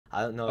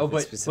I don't know Oh, if it's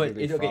but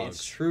specifically okay, frogs.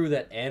 it's true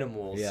that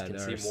animals Yeah, can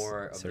there see are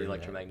more of the certain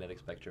electromagnetic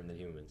spectrum than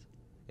humans.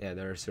 Yeah,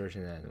 there are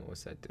certain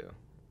animals that do.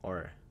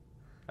 Or,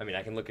 I mean,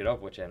 I can look it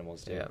up which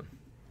animals do. yeah.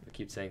 I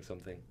keep saying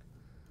something.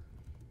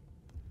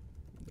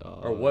 Uh,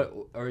 Or what?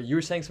 Or you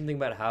were saying something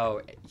about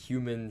how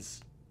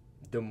humans,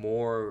 the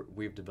more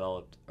we've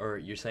developed, or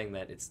you're saying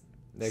that it's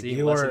Like seeing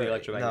you less of were- the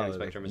electromagnetic no,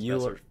 spectrum is you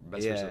best, were-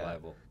 best for yeah.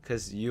 survival.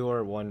 Because you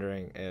were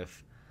wondering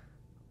if,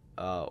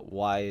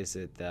 why is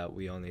it that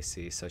we only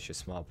see such a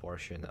small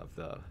portion of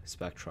the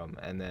spectrum,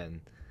 and then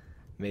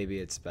maybe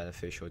it's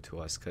beneficial to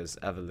us because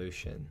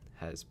evolution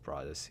has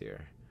brought us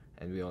here,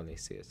 and we only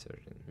see a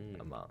certain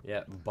amount.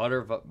 Yeah,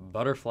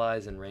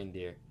 butterflies and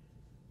reindeer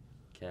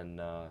can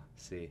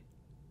see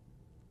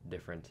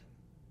different,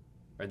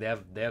 or they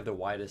have the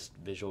widest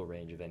visual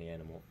range of any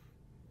animal.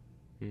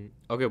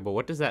 Okay, but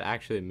what does that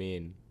actually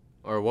mean?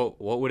 Or what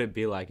would it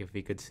be like if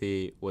we could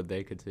see what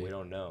they could see? We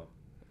don't know.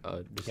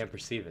 We can't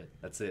perceive it.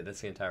 That's it.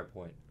 That's the entire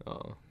point.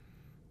 Oh.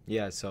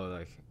 Yeah, so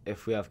like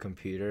if we have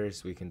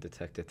computers, we can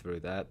detect it through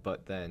that.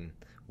 But then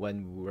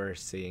when we're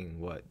seeing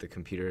what the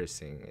computer is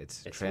seeing,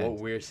 it's what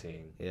we're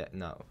seeing. Yeah,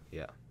 no,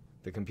 yeah,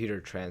 the computer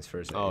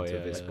transfers it Oh, into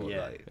yeah, visible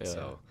yeah. light, Yeah.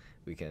 so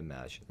we can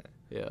imagine it.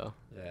 Yeah.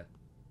 Yeah.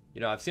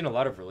 You know, I've seen a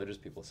lot of religious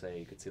people say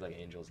you could see like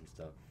angels and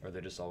stuff, or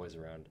they're just always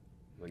around.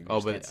 Like, you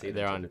just But can't see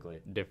they're them on typically.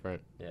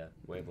 different. Yeah,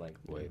 wavelength.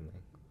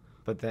 Wavelength.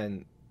 But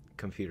then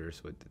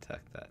computers would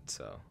detect that,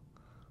 so.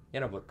 Yeah,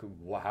 no, but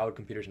how would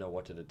computers know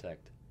what to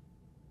detect?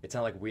 It's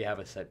not like we have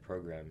a set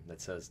program that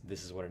says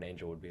this is what an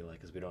angel would be like,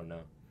 because we don't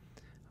know.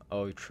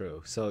 Oh,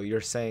 true. So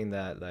you're saying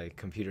that like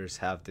computers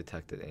have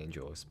detected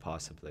angels,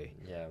 possibly.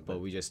 Yeah, But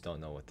we just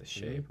don't know what the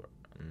shape.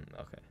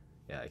 Okay.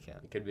 Yeah, I can.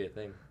 it could be a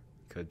thing.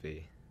 Could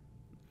be.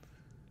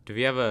 Do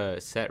we have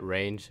a set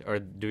range, or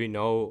do we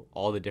know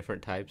all the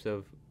different types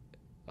of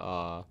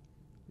or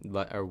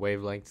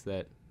wavelengths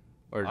that?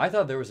 Or I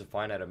thought there was a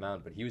finite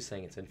amount, but he was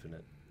saying it's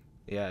infinite.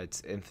 Yeah,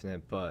 it's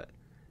infinite, but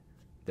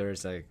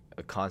there's like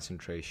a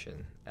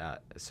concentration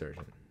at a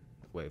certain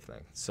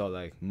wavelength. So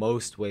like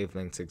most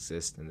wavelengths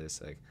exist in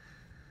this like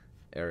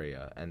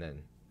area, and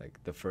then like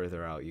the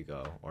further out you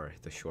go or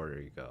the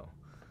shorter you go,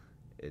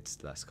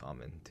 it's less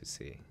common to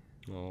see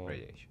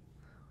radiation.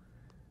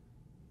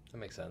 That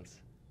makes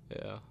sense.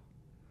 Yeah.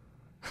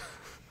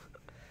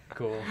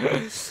 Cool.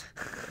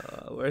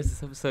 Where's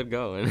this episode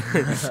going? I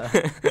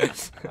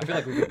feel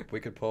like we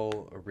could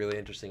pull a really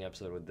interesting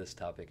episode with this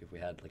topic if we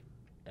had like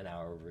an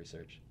hour of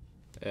research.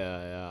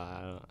 Yeah.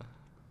 I don't.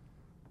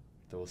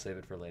 So we'll save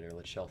it for later.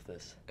 Let's shelf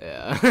this.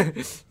 Yeah.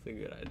 It's a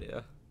good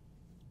idea.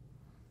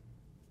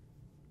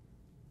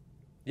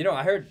 You know,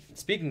 I heard,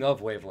 speaking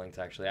of wavelengths,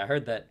 actually, I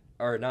heard that,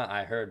 or not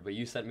I heard, but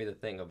you sent me the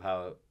thing of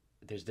how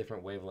there's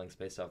different wavelengths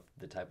based off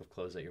the type of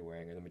clothes that you're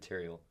wearing or the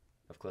material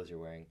of clothes you're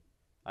wearing.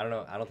 I don't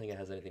know. I don't think it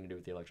has anything to do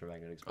with the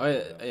electromagnetic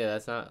spectrum. Oh, yeah,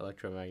 that's not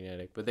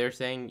electromagnetic. But they're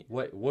saying...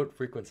 What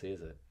frequency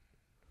is it?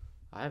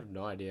 I have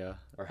no idea.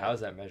 Or how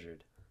is that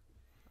measured?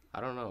 I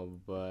don't know,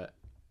 but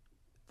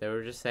they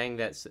were just saying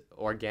that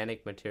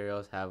organic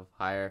materials have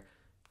higher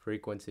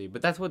frequency.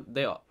 But that's what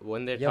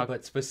when they're Yeah, talking...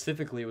 but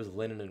specifically it was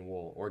linen and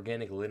wool.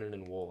 Organic linen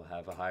and wool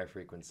have a higher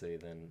frequency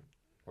than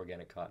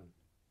organic cotton.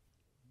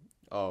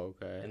 Oh,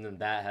 okay. And then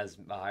that has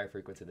a higher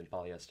frequency than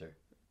polyester.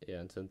 Yeah,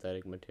 and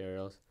synthetic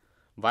materials.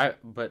 But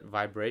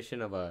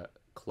vibration of a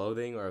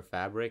clothing or a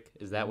fabric,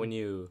 is that when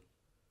you...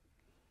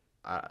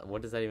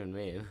 what does that even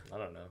mean? I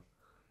don't know.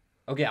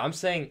 Okay, I'm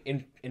saying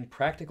in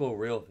practical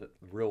real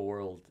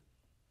world,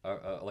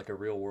 like a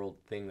real world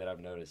thing that I've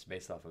noticed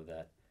based off of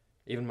that.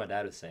 Even my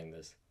dad was saying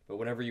this. But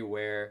whenever you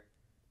wear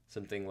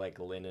something like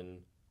linen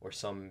or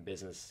some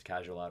business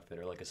casual outfit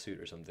or like a suit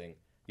or something,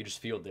 you just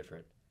feel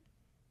different.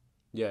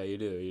 Yeah, you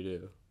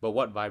do. But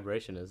what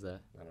vibration is that?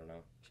 I don't know.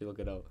 You should look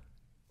it up.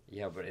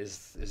 Yeah, but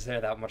is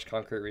there that much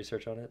concrete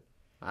research on it?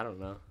 I don't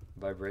know.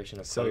 Vibration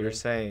of So clothing? you're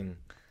saying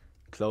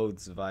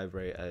clothes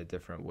vibrate at a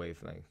different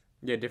wavelength.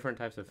 Yeah, different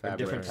types of Or fabric.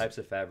 different types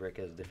of fabric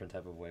has a different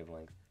type of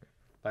wavelength.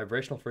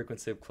 Vibrational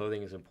frequency of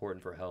clothing is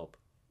important for help.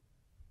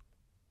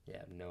 Yeah, I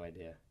have no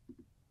idea.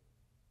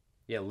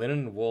 Yeah, linen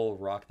and wool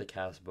rock the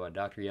Casbah.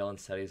 Dr.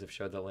 Yellen's studies have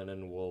showed that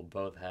linen and wool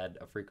both had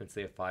a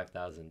frequency of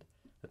 5,000.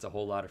 That's a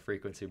whole lot of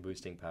frequency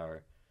boosting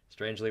power.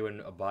 Strangely, when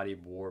a body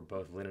wore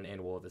both linen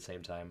and wool at the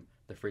same time,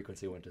 the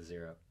frequency went to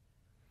 0.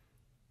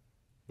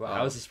 Well,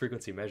 how is this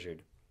frequency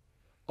measured?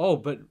 Oh,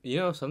 but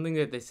something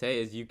that they say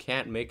is you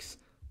can't mix,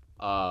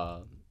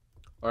 or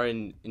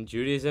in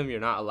Judaism, you're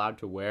not allowed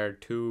to wear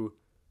two,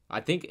 I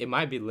think it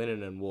might be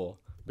linen and wool,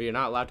 but you're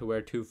not allowed to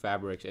wear two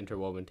fabrics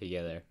interwoven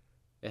together.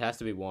 It has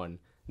to be one.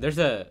 There's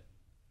a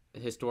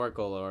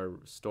historical or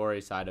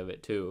story side of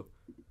it too,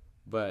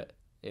 but,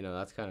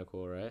 that's kind of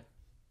cool, right?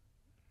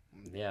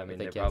 Yeah, I mean,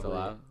 They they're can't probably...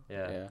 allow.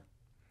 Yeah.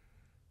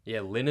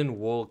 Yeah, linen,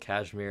 wool,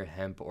 cashmere,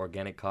 hemp,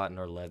 organic cotton,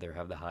 or leather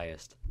have the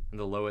highest. And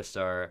the lowest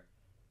are...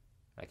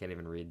 I can't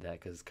even read that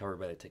because it's covered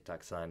by the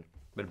TikTok sign.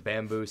 But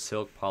bamboo,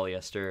 silk,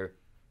 polyester,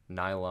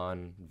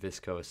 nylon,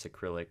 viscose,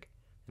 acrylic,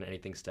 and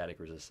anything static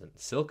resistant.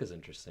 Silk is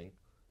interesting.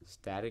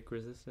 Static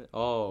resistant?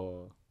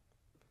 Oh.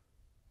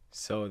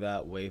 So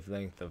that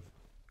wavelength of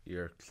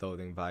your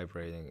clothing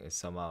vibrating is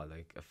somehow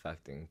like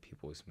affecting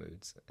people's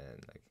moods and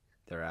like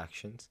their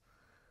actions.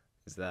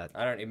 Is that,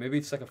 I don't know. Maybe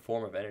it's like a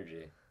form of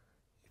energy.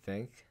 you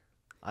think?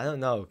 I don't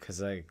know,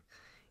 cause like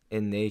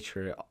in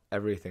nature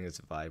everything is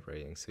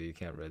vibrating, so you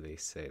can't really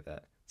say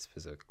that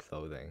specific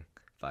clothing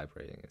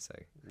vibrating. It's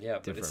like Yeah,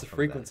 but different it's the from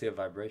frequency of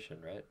vibration,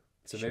 right?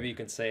 So Sure. maybe you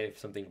can say if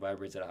something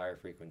vibrates at a higher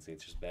frequency,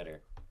 it's just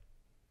better.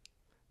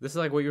 This is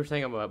like what you were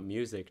saying about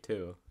music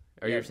too.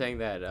 Or Yeah. you're saying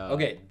that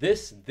Okay,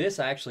 this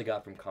I actually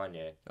got from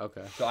Kanye.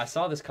 Okay. So I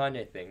saw this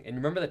Kanye thing, and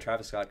remember the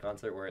Travis Scott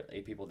concert where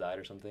 8 people died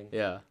or something?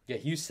 Yeah. Yeah,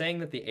 he was saying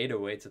that the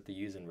 808s that they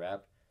use in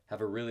rap have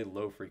a really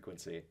low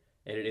frequency,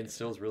 and it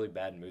instills really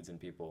bad moods in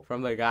people.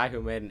 From the guy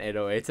who made an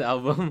 808s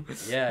album.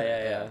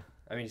 Yeah.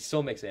 I mean, he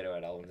still makes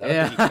 808 albums. I don't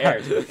Yeah. think he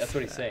cares, but that's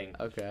what he's saying.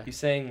 Okay. He's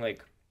saying,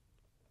 like,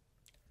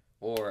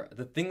 or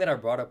the thing that I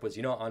brought up was,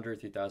 you know, Andre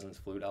 3000's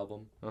Flute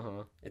album?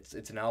 Uh-huh.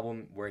 It's an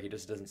album where he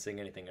just doesn't sing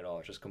anything at all.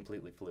 It's just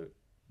completely flute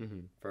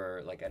Mhm.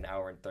 for like an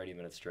hour and 30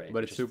 minutes straight.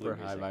 But it's just super flute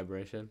high music.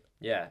 vibration.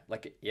 Yeah,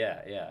 like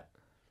yeah.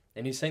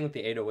 And he's saying that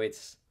the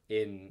 808s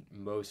in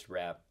most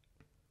rap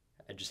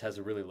it just has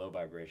a really low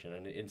vibration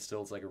and it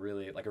instills like a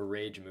really like a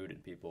rage mood in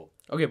people.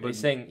 Okay, And but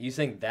he's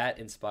saying that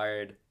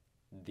inspired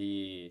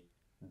the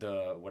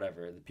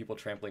whatever, the people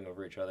trampling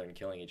over each other and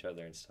killing each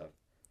other and stuff.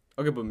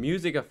 okay, but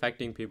music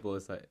affecting people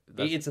is like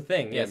It's a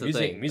thing. yeah, Yeah, it's a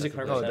music thing. music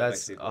That's a 100% no, affects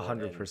that's people.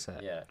 and-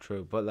 100% Yeah.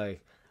 true. But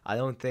like, I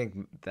don't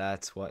think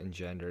that's what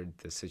engendered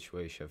the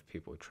situation of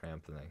people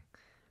trampling.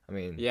 I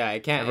mean, yeah,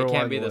 it can't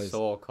everyone be the was-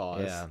 sole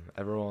cause. yeah,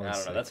 everyone. I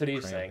don't know. That's what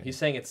he's saying. He's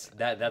saying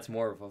that's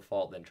more of a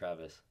fault than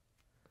Travis.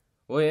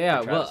 Well, yeah.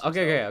 Or Well, Travis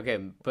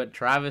okay. But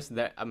Travis,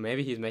 that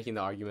maybe he's making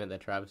the argument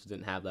that Travis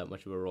didn't have that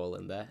much of a role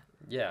in that.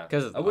 Yeah.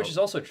 'Cause- Which is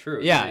also true.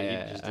 Yeah, He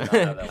yeah, just yeah. did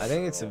not have that I much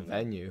think of it's a role in that.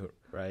 venue,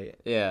 right?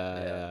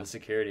 Yeah. The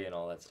security and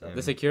all that stuff. Yeah.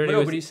 The security But no,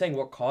 was but he's saying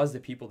what caused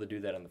the people to do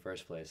that in the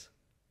first place.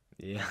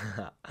 Yeah.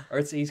 Or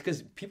it's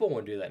because people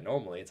won't do that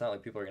normally. It's not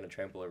like people are going to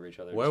trample over each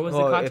other. Where was the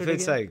Well, concert if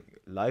it's again?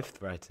 like life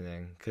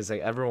threatening, because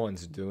like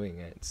everyone's doing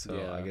it, so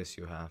Yeah. I guess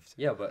you have to.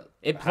 Yeah, but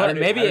it how did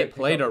maybe how did it pick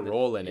played up a on the-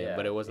 role in it, yeah,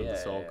 but it wasn't the yeah,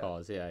 sole yeah.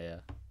 cause. Yeah.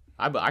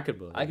 I could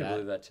believe I can that.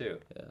 believe that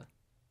too. Yeah.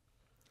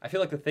 I feel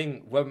like the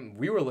thing when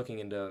we were looking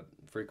into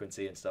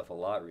frequency and stuff a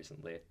lot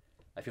recently,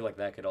 I feel like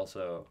that could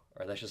also,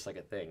 or that's just like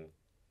a thing.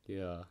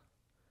 Yeah.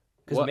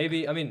 Because What-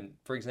 maybe, I mean,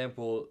 for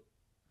example,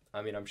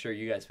 I mean, I'm sure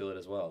you guys feel it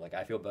as well. Like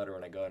I feel better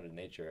when I go into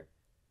nature,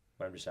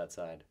 when I'm just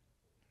outside.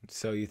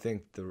 So you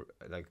think the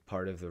like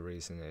part of the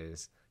reason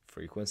is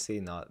frequency,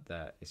 not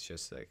that it's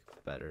just like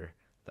better,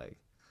 like.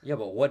 Yeah,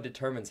 but what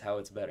determines how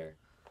it's better?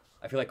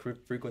 I feel like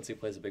frequency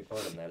plays a big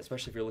part in that,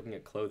 especially if you're looking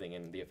at clothing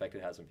and the effect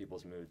it has on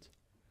people's moods.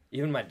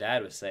 Even my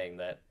dad was saying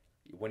that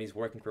when he's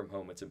working from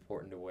home, it's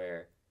important to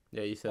wear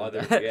Yeah, you said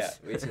other. that. Yeah,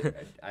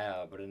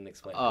 but I didn't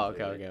explain. Oh, it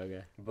completely.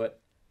 okay. But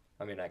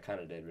I mean, I kind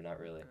of did, but not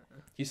really.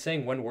 He's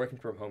saying when working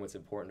from home, it's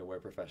important to wear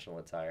professional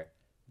attire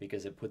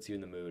because it puts you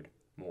in the mood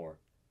more.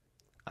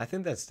 I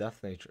think that's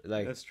definitely true.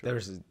 Like, That's true.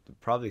 there's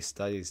probably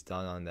studies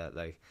done on that.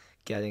 Like,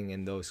 getting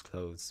in those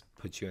clothes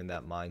puts you in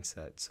that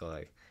mindset. So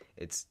like,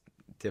 it's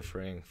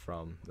differing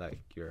from like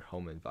your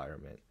home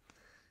environment.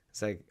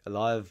 It's like a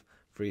lot of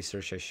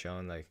research has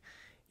shown like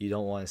you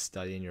don't want to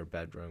study in your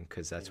bedroom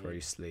because that's where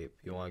you sleep.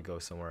 You want to go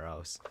somewhere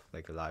else,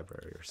 like a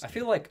library or I something.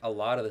 feel like a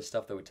lot of the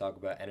stuff that we talk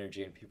about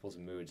energy and people's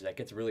moods that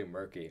gets really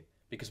murky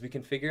because we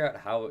can figure out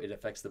how it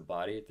affects the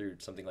body through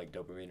something like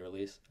dopamine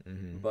release,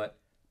 but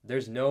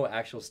there's no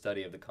actual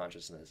study of the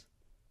consciousness.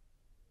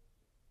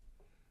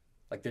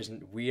 Like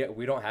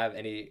we don't have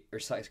any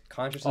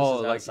consciousness. Oh,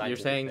 is not a like you're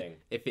scientific saying thing.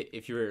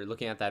 if you're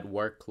looking at that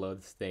work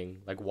clothes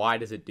thing, like why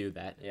does it do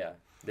that? Yeah,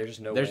 there's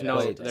just no. There's way no-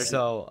 to Wait, explain it.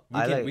 so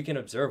I we can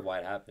observe why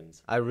it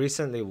happens. I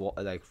recently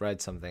like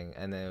read something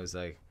and then it was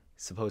like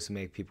supposed to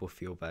make people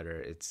feel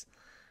better. It's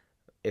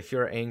if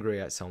you're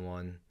angry at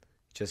someone,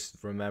 just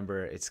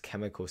remember it's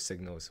chemical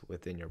signals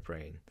within your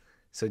brain.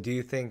 So do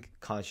you think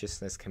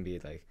consciousness can be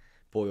like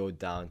boiled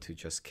down to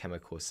just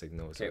chemical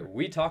signals? Okay, or-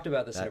 we talked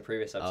about this in a That-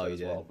 previous oh, episode you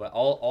as well. did?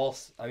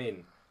 But I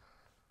mean,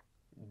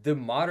 the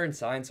modern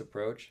science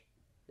approach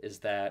is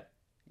that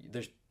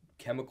there's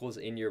chemicals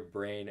in your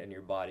brain and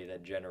your body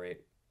that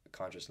generate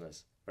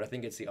consciousness. But I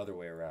think it's the other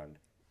way around.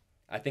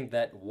 I think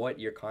that what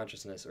your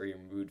consciousness or your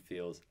mood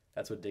feels,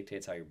 that's what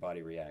dictates how your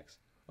body reacts.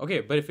 Okay,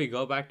 but if we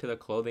go back to the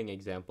clothing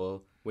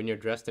example, when you're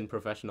dressed in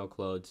professional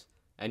clothes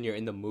and you're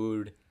in the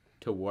mood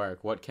to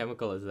work, what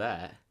chemical is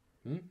that?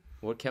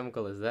 What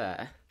chemical is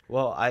that?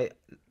 Well,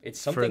 It's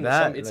For something.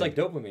 that, It's like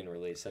dopamine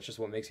release. That's just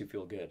what makes you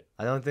feel good.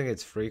 I don't think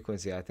it's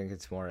frequency. I think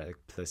it's more like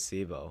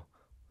placebo.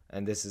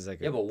 And this is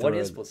like Yeah, a but what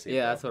is thorough- placebo?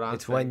 Yeah, that's what I'm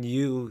It's saying. when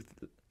you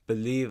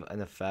believe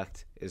an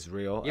effect is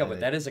real. Yeah, and but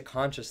it- that is a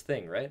conscious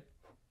thing, right?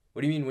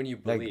 What do you mean when you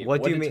believe? like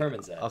what do you mean?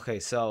 determines that? Okay,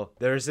 so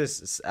there's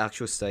this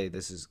actual study.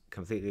 This is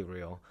completely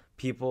real.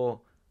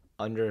 People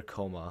under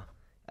coma,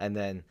 and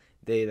then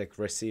they like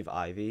receive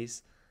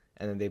IVs,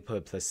 and then they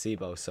put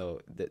placebo. So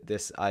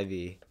this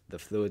IV, the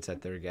fluids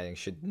that they're getting,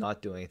 should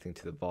not do anything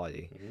to the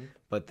body.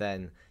 But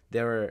then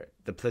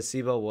the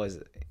placebo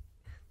was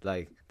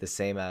like the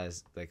same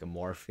as like a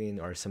morphine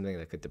or something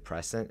like a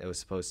depressant. It was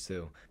supposed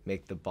to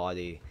make the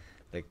body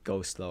like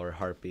go slower,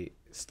 heartbeat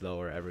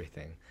slower,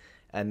 everything.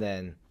 And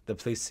then the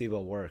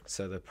placebo worked.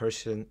 So the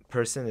person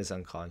is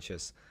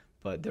unconscious,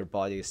 but their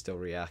body is still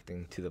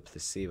reacting to the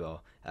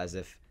placebo as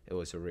if it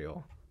was a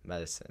real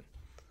medicine.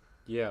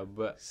 Yeah,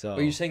 but So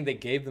But you're saying they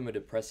gave them a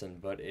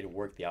depressant, but it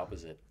worked the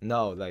opposite.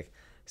 no, like,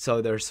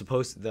 so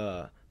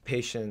the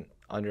patient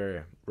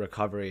under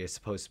recovery is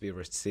supposed to be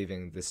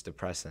receiving this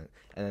depressant,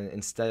 and then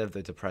instead of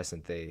the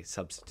depressant, they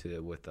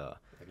substituted with Like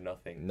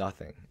nothing.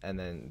 nothing, and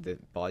then the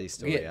body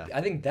still Yeah, reacts.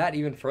 I think that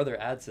even further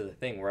adds to the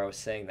thing where I was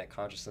saying that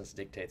consciousness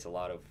dictates a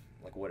lot of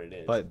like what it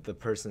is. But the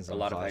person's a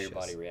lot of how unconscious. your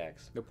body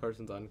reacts. the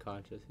person's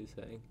unconscious, he's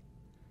saying.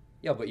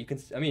 Yeah, but you can.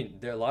 I mean,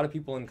 there are a lot of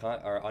people in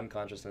our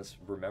unconsciousness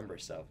remember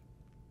stuff.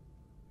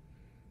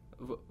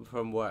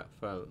 From what?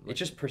 From It's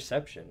just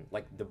perception.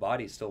 Like the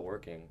body's still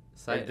working.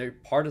 Sci- They're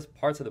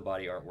parts of the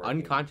body aren't working.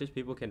 unconscious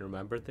people can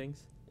remember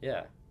things.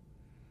 Yeah,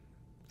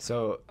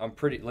 So, I'm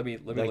pretty. Let me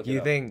like, look it you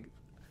up. think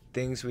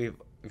things we've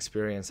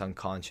experienced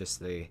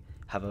unconsciously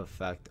have an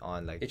effect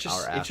on like It's our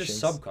just actions? it's just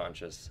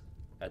subconscious.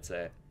 I'd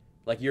say,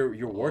 like your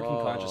working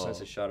consciousness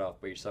Oh. is shut off,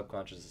 but your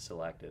subconscious is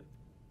still active.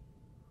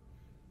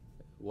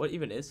 What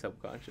even is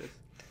subconscious?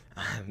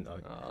 I have no.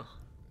 Oh,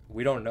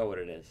 We don't know what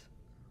it is.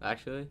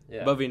 actually?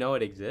 Yeah. But we know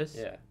it exists.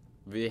 Yeah.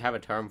 We have a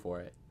term for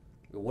it.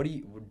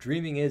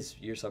 Dreaming is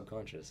your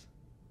subconscious.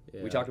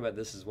 Yeah. We talked about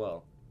this as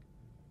well.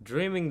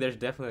 Dreaming, there's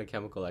definitely a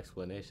chemical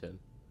explanation.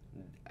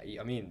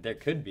 I mean, there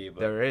could be, but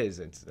There is.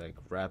 It's like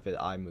rapid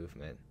eye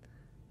movement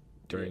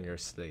during Yeah. your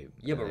sleep.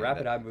 yeah, but And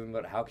rapid that- eye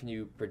movement. How can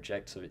you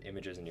project some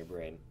images in your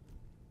brain?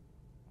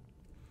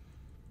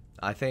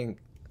 I think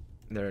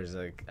there's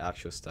like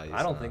actual studies.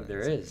 I don't on think it.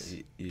 there is.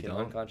 You Can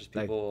don't. unconscious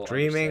Like people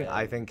dreaming, understand?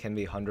 I think can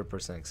be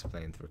 100%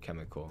 explained through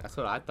chemical. That's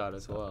what I thought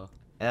as well.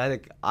 And I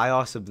think I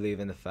also believe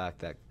in the fact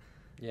that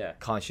Yeah.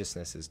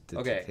 consciousness is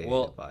Okay, dictated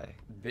well, by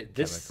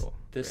This chemical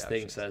thing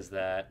reactions. says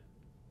that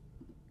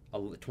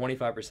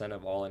 25%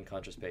 of all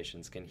unconscious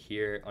patients can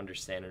hear,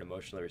 understand, and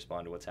emotionally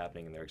respond to what's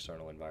happening in their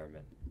external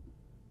environment.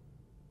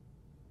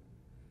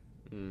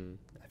 Mm.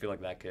 I feel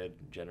like that could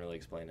generally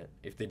explain it.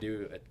 If they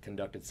do a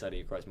conducted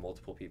study across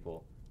multiple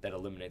people, that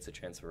eliminates the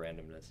chance for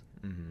randomness.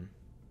 Mm-hmm.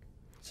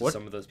 So What-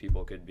 some of those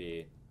people could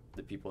be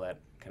the people that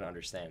can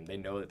understand. They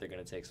know that they're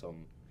going to take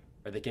some,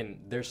 or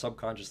they're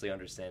subconsciously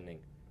understanding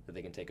that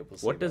they can take a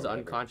placebo. What does or whatever.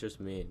 unconscious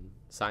mean?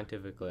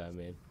 Scientifically, I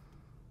mean.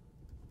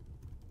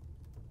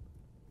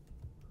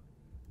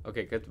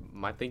 Okay, because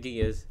my thinking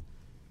is,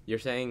 you're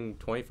saying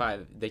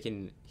 25, they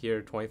can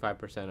hear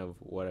 25% of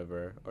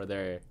whatever,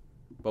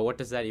 but what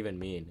does that even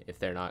mean if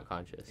they're not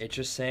conscious? It's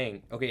just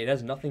saying, okay, it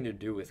has nothing to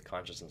do with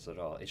consciousness at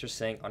all. It's just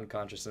saying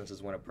unconsciousness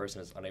is when a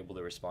person is unable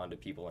to respond to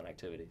people and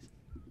activities.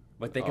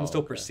 But they can Oh,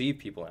 still okay. perceive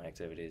people and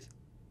activities.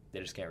 They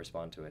just can't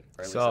respond to it.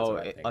 Or at least that's So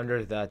what I think.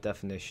 under that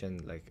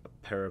definition, like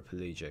a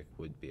paraplegic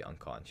would be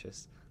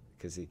unconscious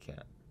because he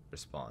can't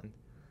respond.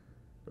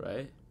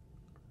 Right?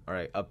 All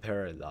right, a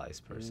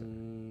paralyzed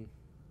person.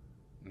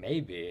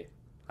 Maybe.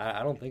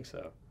 I don't think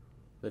so.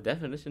 The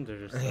definitions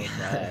are just so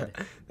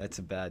bad. That's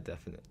a bad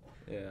definition.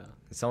 Yeah.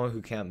 Someone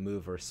who can't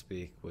move or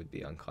speak would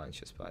be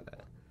unconscious by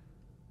that.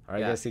 Or I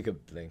Yeah. guess he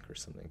could blink or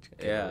something to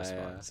get Yeah, a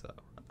response. yeah. So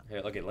Here,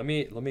 okay, let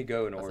me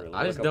go in order.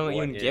 I Look just up don't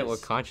even get what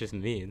is- conscious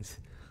means.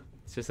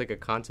 It's just like a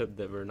concept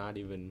that we're not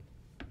even.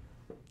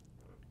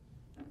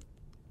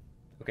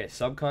 Okay,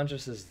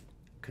 subconscious is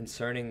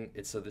concerning.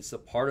 It's a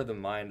part of the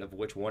mind of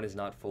which one is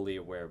not fully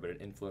aware, but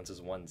it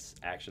influences one's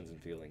actions and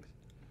feelings.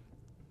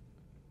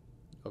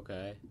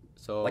 Okay.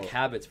 So. Like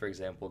habits, for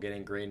example, get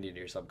ingrained into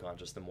your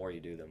subconscious the more you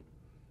do them.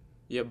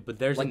 Yeah, but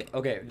there's Like,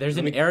 okay, there's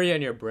let an me- area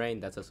in your brain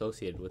that's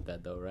associated with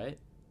that, though, right?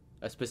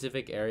 A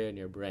specific area in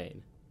your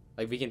brain.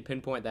 Like we can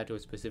pinpoint that to a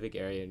specific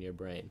area in your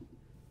brain.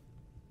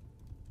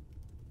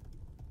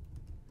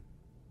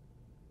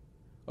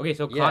 Okay,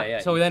 so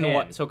so you then can.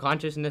 what? So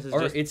consciousness is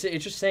Or just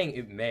it's just saying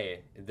it may.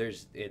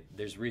 There's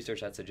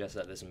research that suggests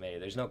that this may.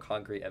 There's no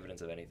concrete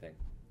evidence of anything.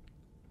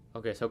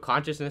 okay. So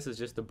consciousness is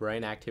just the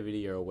brain activity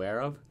you're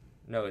aware of.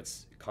 No,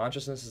 it's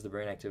consciousness is the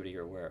brain activity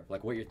you're aware of,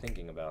 like what you're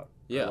thinking about.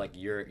 Yeah. Or like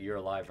you're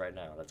alive right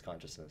now. That's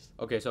consciousness.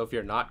 Okay, so if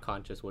you're not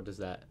conscious, what does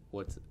that?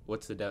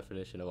 What's the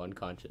definition of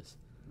unconscious?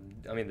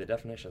 I mean, the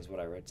definition is what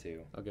I read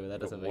too. Okay, but that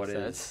But doesn't make what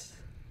sense. is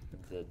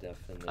the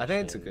definition? I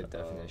think it's a good of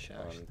definition,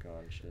 actually.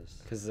 Unconscious.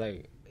 because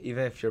like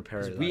even if you're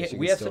paralyzed, we you have can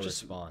such still a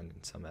respond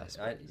in some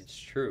aspects. It's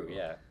true,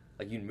 yeah.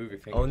 Like you can move your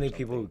fingers. or Only something.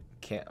 people who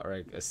can't or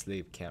like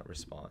asleep can't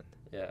respond.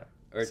 Yeah.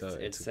 Or So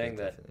it's a saying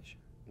good that definition.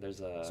 there's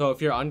a. So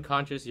if you're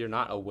unconscious, you're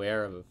not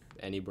aware of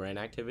any brain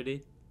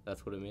activity.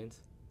 That's what it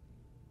means.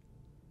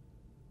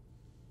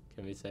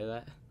 Can we say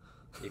that?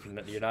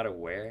 you're not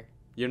aware.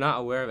 You're not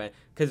aware of it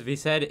because we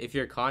said if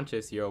you're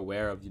conscious, you're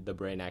aware of the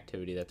brain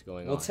activity that's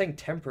going Well, on. it's saying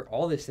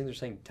all these things are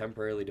saying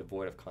temporarily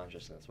devoid of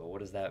consciousness. Well, what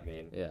does that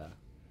mean? Yeah.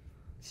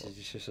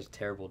 It's just a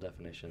terrible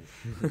definition.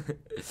 Yeah.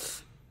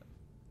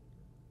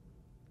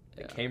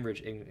 The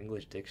Cambridge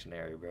English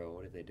Dictionary, bro.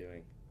 What are they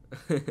doing?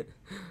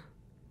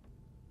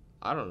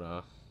 I don't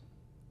know.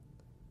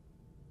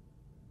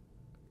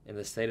 in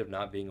the state of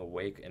not being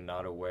awake and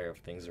not aware of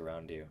things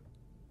around you.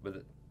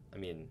 But, I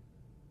mean,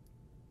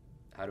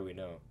 how do we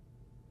know?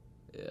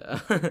 Yeah.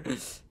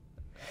 It's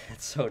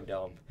so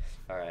dumb.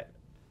 All right.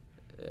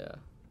 Yeah.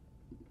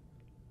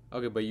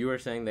 Okay, but you were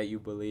saying that you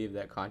believe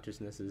that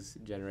consciousness is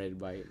generated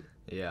by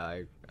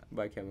Yeah,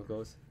 by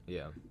chemicals.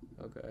 yeah.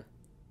 Okay.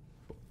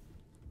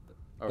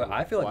 But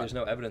I feel like why- there's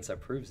no evidence that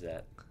proves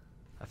that.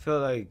 I feel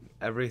like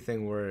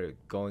everything we're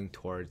going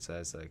towards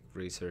as like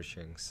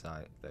researching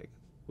science, like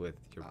with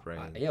your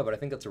brain. Yeah, but I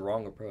think that's a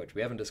wrong approach.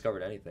 We haven't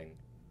discovered anything.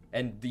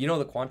 And you know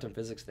the quantum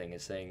physics thing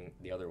is saying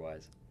the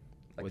otherwise.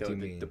 Like What do you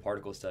mean? the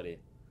particle study.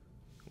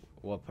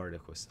 What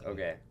particles?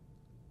 Okay.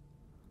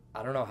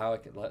 I don't know how I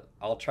could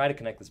I'll try to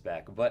connect this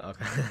back, but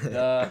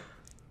Okay.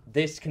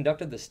 they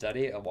conducted the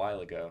study a while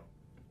ago,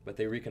 but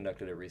they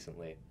reconducted it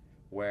recently,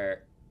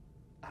 where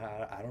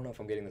I don't know if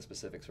I'm getting the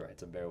specifics right,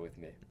 so bear with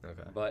me.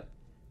 Okay. But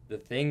the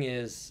thing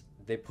is,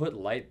 they put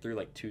light through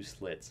like 2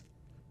 slits,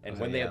 and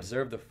Okay, when they yeah.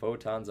 observed the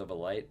photons of a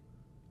light,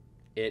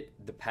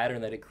 the pattern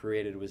that it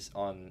created was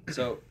on.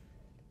 So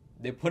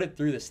they put it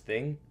through this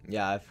thing.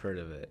 Yeah, I've heard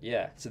of it.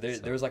 Yeah. So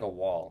there was like a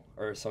wall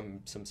or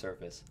some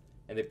surface,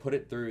 and they put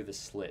it through the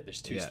slit.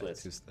 There's 2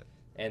 slits. 2 slits.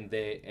 And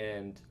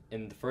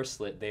in the first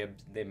slit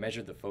they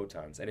measured the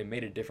photons, and it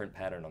made a different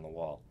pattern on the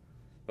wall.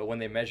 But when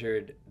they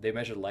measured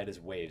light as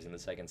waves in the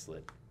second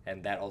slit,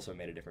 and that also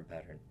made a different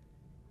pattern.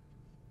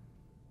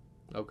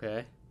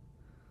 Okay.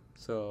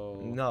 So.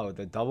 No,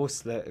 the double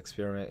slit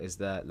experiment is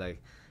that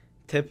like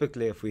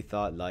typically if we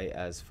thought light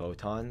as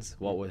photons,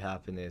 what would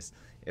happen is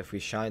if we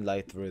shine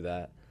light through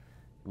that,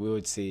 we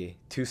would see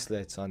 2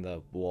 slits on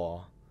the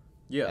wall.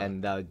 Yeah.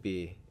 And that would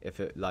be if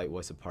light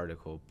was a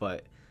particle.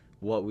 But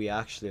what we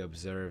actually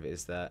observe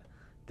is that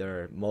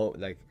there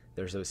are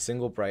there's a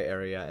single bright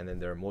area and then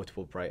there are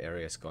multiple bright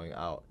areas going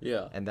out.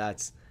 Yeah. And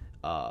that's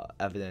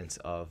evidence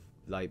of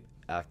light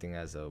acting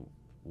as a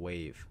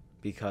wave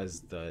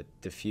because the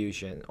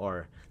diffusion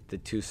or the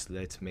 2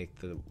 slits make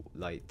the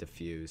light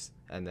diffuse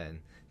and then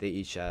they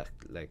each act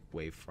like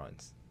wave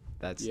fronts.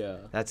 That's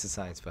the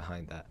science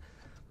behind that.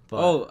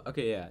 But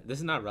okay, yeah. This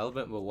is not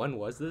relevant, but when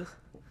was this?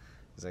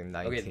 it's like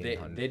 1900.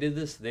 Okay, they did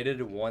this. They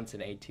did it once in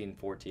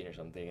 1814 or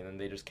something, and then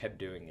they just kept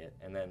doing it.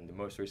 And then the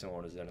most recent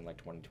one was done in like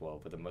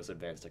 2012 with the most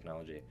advanced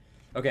technology.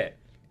 Okay,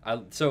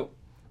 so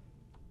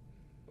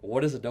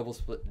what does a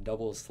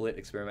double slit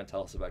experiment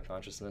tell us about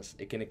consciousness?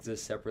 It can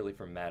exist separately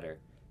from matter,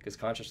 because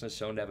consciousness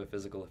shown to have a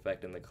physical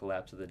effect in the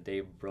collapse of the de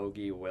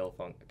Broglie wave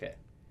function. Okay,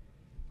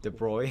 De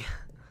Broglie.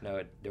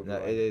 no, No,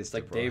 it is It's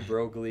like de de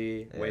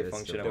Broglie. Broglie Yeah, wave it's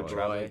function de of a Broglie,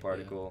 traveling yeah.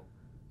 particle.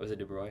 Was it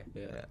De Broglie?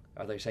 Yeah. I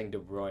thought you were saying De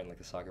Bruyne, like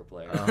a soccer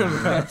player.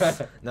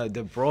 No,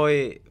 De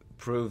Broglie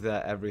proved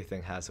that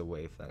everything has a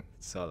wavelength.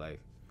 So like,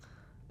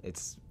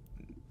 it's,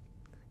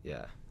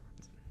 yeah.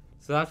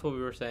 So that's what we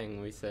were saying.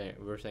 We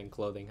were saying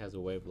clothing has a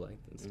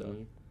wavelength and stuff.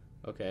 Mhm.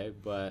 Okay,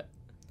 but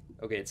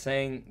Okay, it's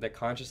saying that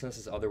consciousness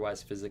is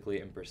otherwise physically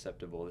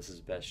imperceptible. This is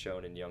best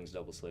shown in Young's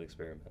double slit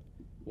experiment.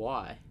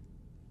 why?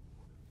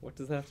 What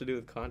does that have to do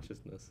with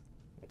consciousness?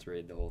 Let's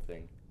read the whole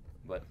thing.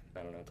 But,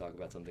 I don't know, talk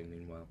about something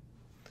meanwhile.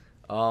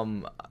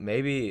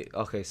 Maybe,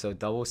 okay, so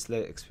double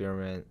slit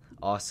experiment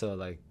also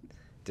like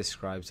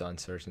describes the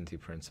uncertainty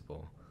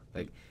principle.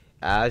 Like,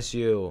 as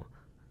you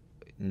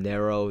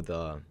narrow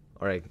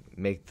or like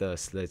make the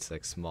slits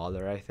like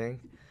smaller, I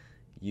think,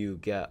 you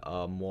get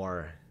a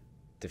more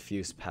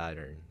diffuse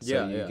pattern.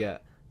 So you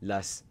get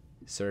less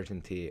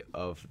certainty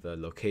of the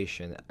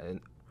location, and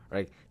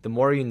like the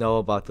more you know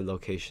about the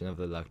location of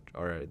the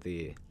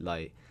the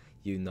light,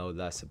 you know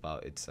less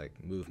about its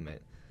like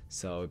movement.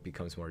 So it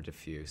becomes more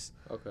diffuse.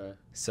 Okay.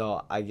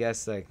 So I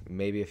guess like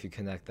maybe if you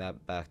connect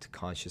that back to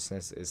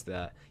consciousness is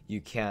that you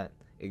can't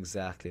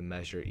exactly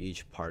measure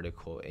each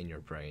particle in your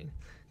brain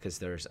because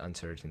there's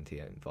uncertainty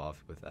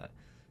involved with that.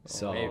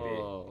 So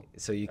Maybe.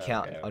 so you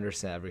can't Okay.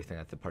 understand everything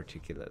at the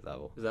particulate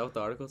level. Is that what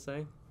the article's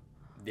saying?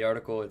 The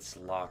article, it's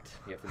locked.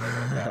 You have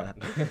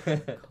to make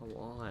it out. Come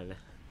on.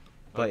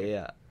 But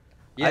yeah.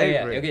 Yeah, I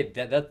yeah. agree. Okay,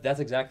 that's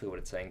exactly what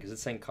it's saying, because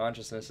it's saying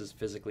consciousness is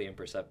physically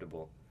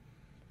imperceptible,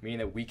 meaning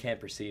that we can't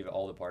perceive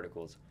all the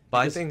particles.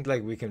 But Because- I think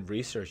like we can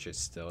research it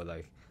still.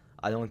 Like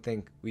I don't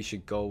think we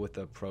should go with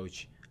the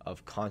approach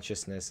of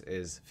consciousness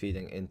is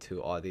feeding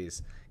into all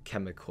these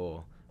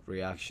chemical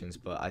reactions,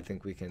 but I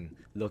think we can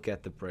look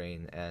at the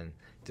brain and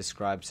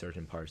describe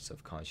certain parts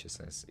of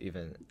consciousness,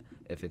 even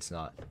if it's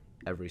not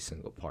every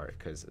single part,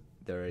 because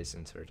there is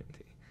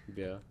uncertainty.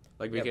 Yeah.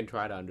 Like we Yeah. can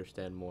try to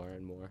understand more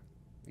and more.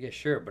 Yeah,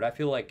 sure, but I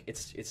feel like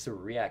it's a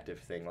reactive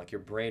thing. Like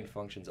your brain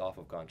functions off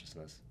of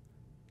consciousness.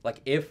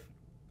 Like if,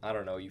 I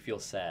don't know, you feel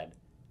sad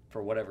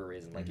for whatever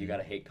reason, like you got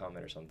a hate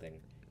comment or something,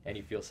 and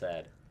you feel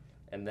sad,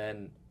 and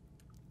then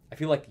I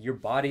feel like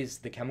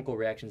the chemical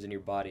reactions in your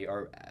body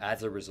are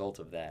as a result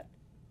of that,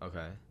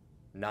 Okay.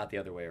 not the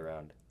other way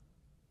around.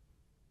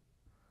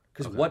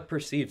 Because Okay. what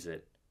perceives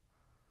it?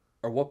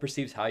 Or what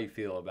perceives how you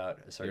feel about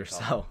a certain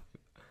topic? Yourself.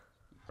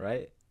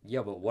 Right?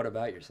 Yeah, but what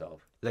about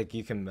yourself? Like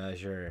you can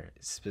measure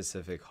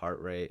specific heart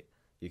rate.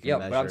 You can Yeah,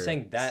 measure but I'm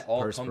saying that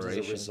all comes as a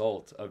perspiration.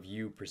 result of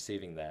you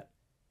perceiving that.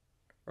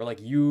 Or like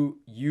you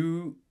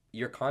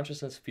your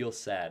consciousness feels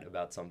sad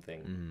about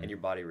something and your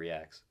body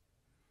reacts.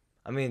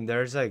 I mean,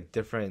 there's like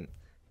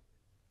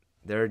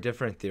there are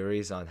different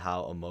theories on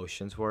how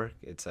emotions work.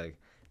 It's like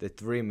the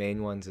three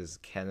main ones is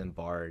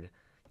Cannon-Bard,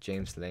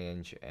 James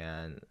Lange,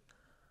 and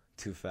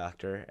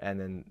two-factor. And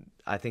then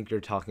I think you're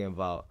talking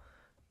about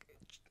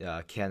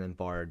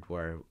Cannon-Bard,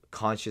 where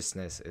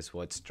consciousness is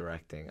what's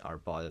directing our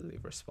bodily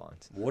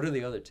response. What are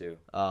the other two?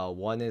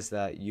 One is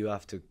that you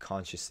have to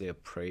consciously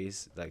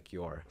appraise like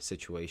your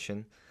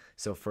situation.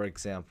 So for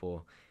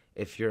example,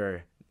 if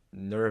you're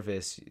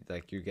nervous,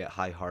 like you get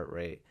high heart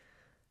rate,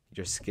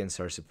 your skin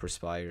starts to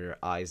perspire, your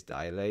eyes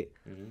dilate.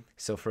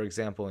 So for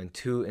example, in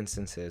two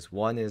instances,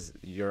 one is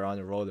you're on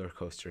a roller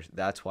coaster,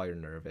 that's why you're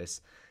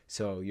nervous.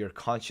 So you're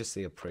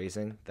consciously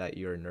appraising that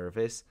you're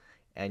nervous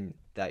and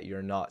that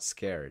you're not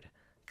scared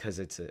because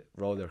it's a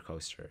roller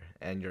coaster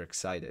and you're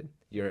excited.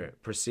 You're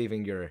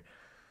perceiving your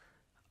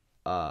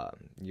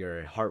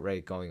heart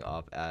rate going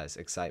up as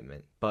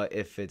excitement. But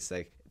if it's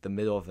like the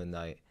middle of the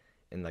night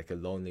in like a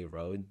lonely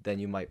road, then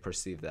you might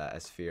perceive that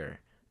as fear.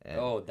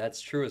 And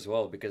that's true as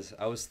well, because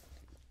I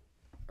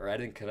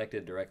didn't connect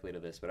it directly to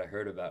this, but I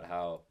heard about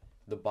how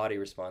the body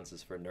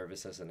responses for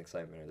nervousness and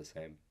excitement are the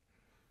same.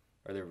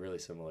 Or they're really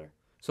similar.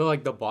 So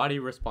like the body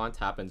response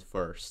happens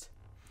first.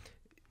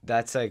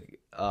 That's like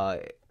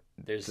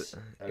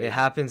it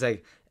happens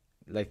like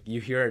you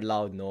hear a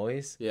loud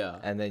noise,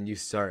 and then you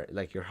start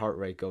like your heart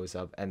rate goes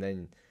up, and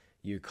then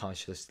you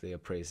consciously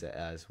appraise it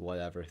as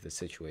whatever the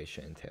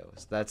situation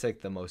entails. That's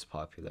like the most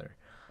popular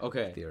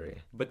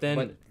theory. But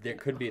there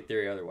could be a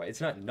theory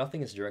otherwise.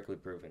 Nothing is directly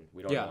proven.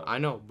 We don't know. Yeah, I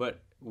know, but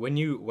when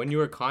you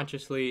are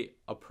consciously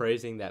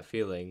appraising that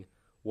feeling,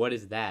 what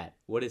is that?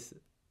 What is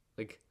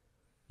like,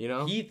 you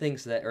know? He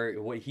thinks that,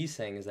 or what he's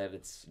saying is that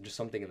it's just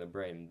something in the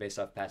brain based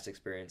off past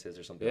experiences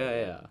or something.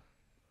 Yeah.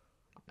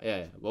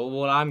 Well,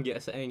 what I'm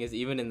saying is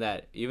even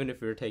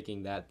if you're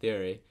taking that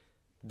theory,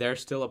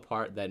 there's still a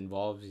part that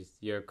involves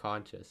your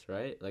conscious,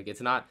 right? Like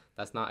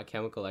that's not a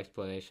chemical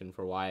explanation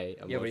for why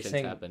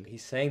emotions happen.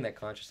 He's saying that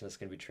consciousness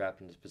can be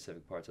trapped in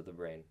specific parts of the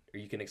brain, or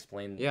you can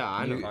explain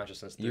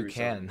consciousness through you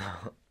can.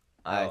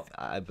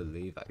 I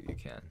believe you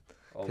can.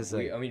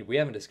 We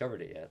haven't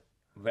discovered it yet.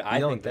 But I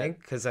don't think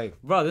because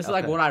bro, this is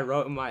like what I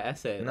wrote in my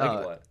essay. No,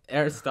 like what?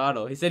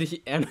 Aristotle. He said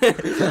he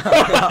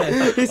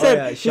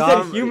said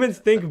humans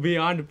think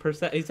beyond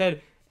He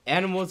said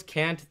animals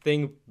can't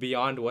think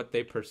beyond what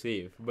they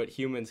perceive, but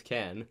humans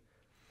can.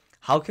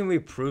 How can we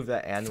prove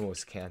that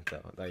animals can't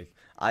though? Like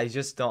I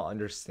just don't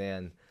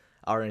understand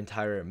our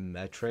entire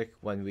approach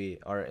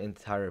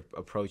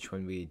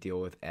when we deal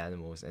with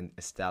animals and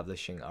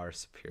establishing our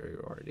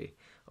superiority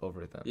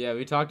over them. Yeah,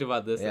 we talked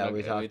about this. Yeah,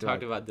 we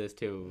talked about this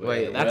too.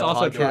 Wait, that's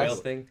also the whale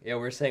thing. Yeah,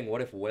 we're saying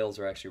what if whales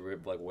are actually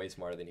like way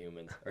smarter than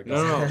humans or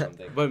no. Or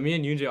something. But me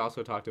and Yoon Jae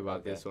also talked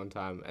about this one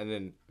time, and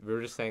then we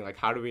were just saying like,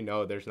 how do we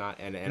know there's not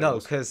an animal? No,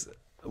 because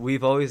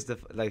we've always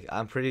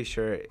I'm pretty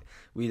sure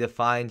we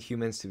defined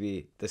humans to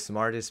be the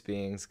smartest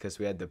beings because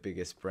we had the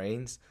biggest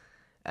brains,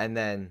 and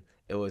then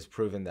it was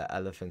proven that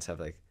elephants have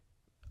like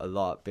a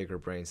lot bigger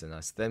brains than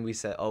us. Then we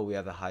said, we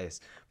have the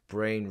highest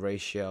brain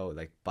ratio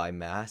like by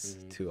mass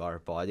to our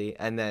body,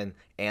 and then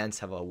ants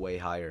have a way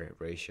higher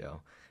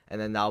ratio. And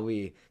then now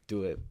we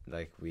do it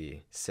like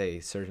we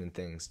say certain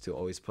things to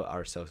always put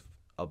ourselves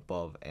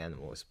above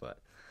animals, but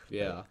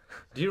yeah.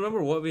 Do you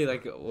remember what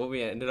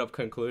we ended up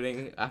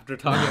concluding after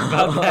talking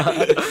about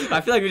that?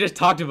 I feel like we just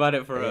talked about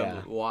it for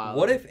a while.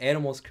 What if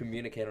animals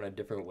communicate on a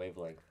different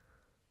wavelength?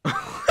 No,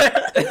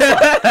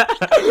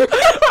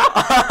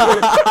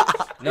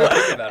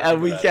 think about it.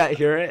 And we can't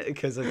hear it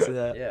because it's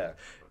yeah.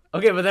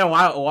 Okay, but then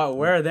why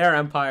where are their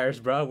empires,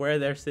 bro? Where are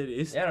their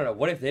cities? Yeah, I don't know.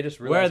 What if they just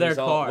realized where are their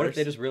cars? What if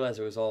they just realized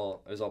it was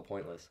all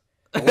pointless?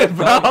 What if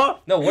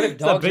what if dogs?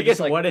 It's the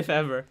biggest what if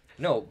ever.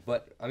 No,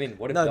 but I mean,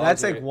 what if no? Dogs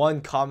That's like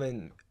one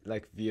common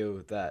like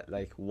view that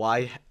like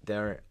why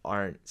there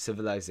aren't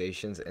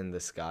civilizations in the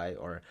sky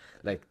or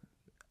like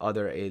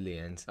other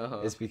aliens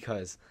is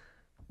because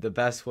the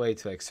best way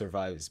to like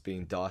survive is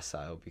being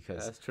docile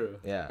because that's true.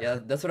 Yeah,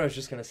 that's what I was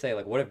just gonna say.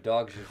 Like, what if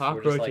dogs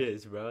cockroaches, were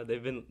just like, bro?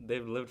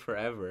 They've lived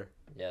forever.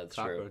 Yeah, that's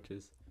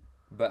cockroaches.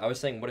 True. But I was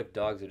saying, what if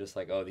dogs are just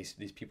like,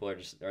 these people are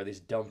just, or these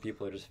dumb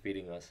people are just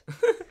feeding us?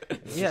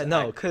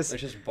 Because they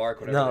just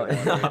bark whenever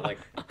they want, or, like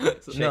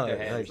shake their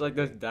hands. It's like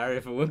those Diary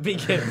of a Wimpy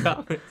Kid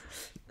comments.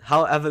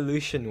 How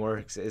evolution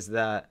works is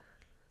that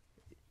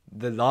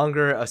the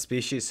longer a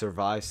species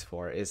survives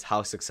for is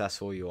how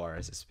successful you are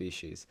as a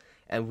species.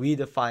 And we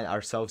define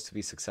ourselves to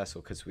be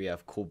successful because we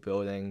have cool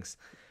buildings,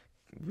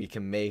 we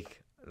can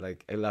make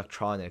like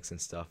electronics and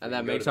stuff. And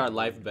that makes our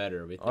life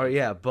better.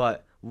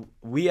 But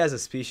we as a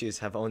species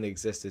have only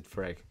existed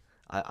for like,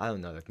 I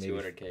don't know, like maybe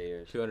 200k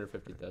years.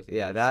 250,000.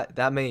 Yeah,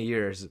 that many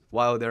years,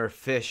 while there are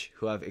fish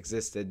who have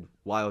existed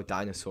while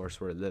dinosaurs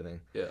were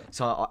living. Yeah.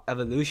 So on an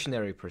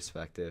evolutionary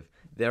perspective,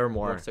 they're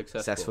more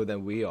successful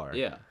than we are.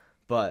 Yeah.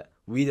 But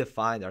we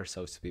defined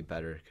ourselves to be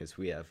better because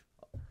we have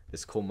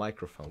this cool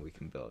microphone we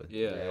can build.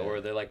 Yeah.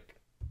 Or they're like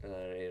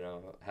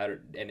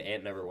an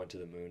ant never went to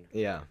the moon.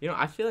 Yeah. You know,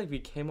 I feel like we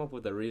came up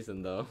with a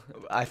reason though.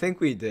 I think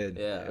we did.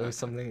 Yeah. It was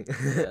something.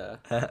 Yeah.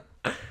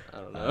 I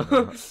don't know.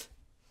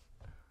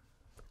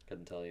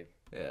 Couldn't tell you.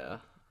 Yeah.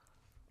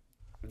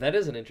 That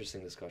is an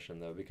interesting discussion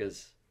though,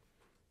 because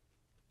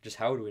just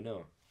how would we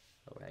know?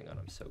 Oh, hang on,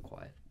 I'm so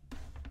quiet.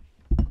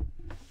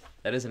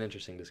 That is an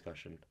interesting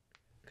discussion,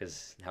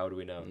 because how would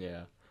we know?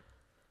 Yeah.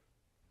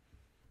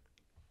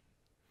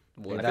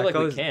 I feel like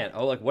we can't.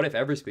 Oh, like what if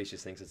every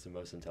species thinks it's the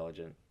most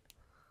intelligent?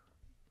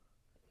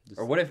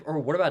 Or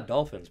what about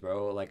dolphins,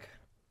 bro? Like,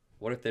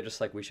 what if they're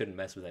just like, we shouldn't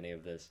mess with any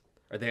of this?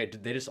 Or they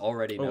just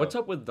already know? What's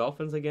up with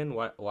dolphins again?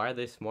 Why are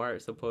they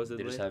smart,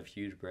 supposedly? They just have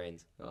huge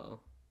brains. Oh.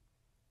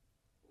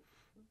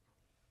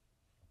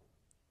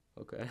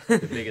 Okay.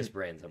 The biggest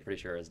brains, I'm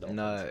pretty sure, is dolphins.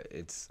 No,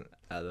 it's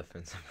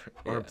elephants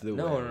or Yeah. blue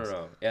No.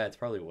 whales. Yeah, it's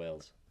probably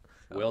whales.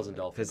 Whales and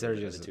Because dolphins they're are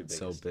the just two biggest.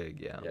 so big,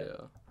 yeah. Yeah.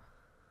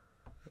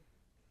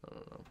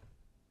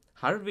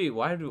 I don't know.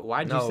 Why did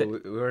you No, say... we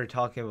were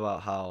talking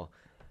about how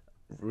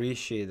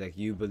Rishi, like,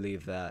 you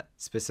believe that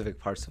specific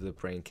parts of the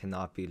brain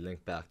cannot be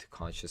linked back to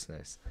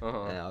consciousness,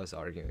 Uh-huh. and I was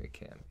arguing it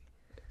can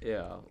be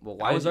Yeah. Well,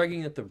 I was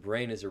arguing that the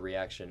brain is a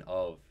reaction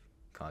of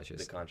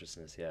conscious. the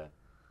consciousness, yeah.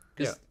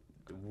 Because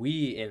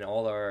we in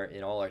all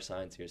our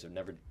science years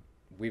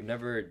we've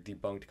never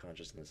debunked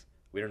consciousness.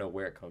 We don't know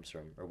where it comes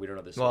from, or we don't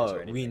know the source or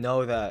Well, anything. we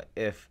know that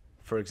if,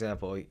 for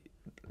example,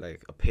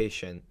 like a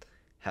patient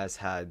has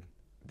had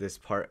this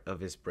part of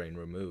his brain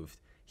removed,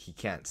 he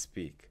can't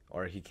speak,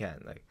 or he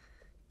can't like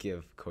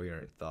give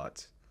coherent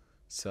thoughts.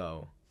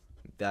 So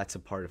that's a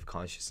part of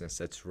consciousness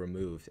that's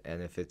removed,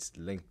 and if it's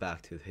linked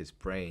back to his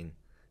brain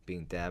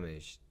being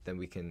damaged, then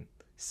we can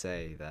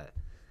say that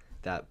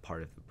that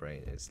part of the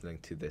brain is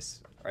linked to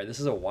this. All right, this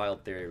is a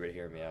wild theory, but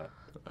hear me out.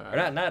 All Or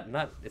right.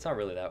 not. It's not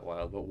really that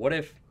wild. But what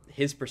if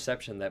his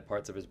perception that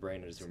parts of his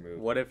brain is removed?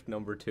 What if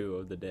number 2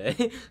 of the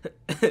day?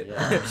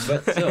 Yeah,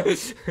 but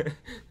still.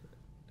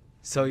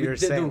 So you're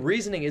the saying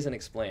reasoning isn't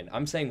explained.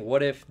 I'm saying,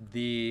 what if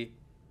the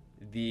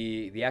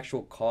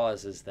actual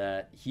cause is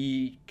that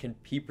he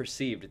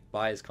perceived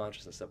by his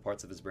consciousness that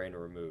parts of his brain are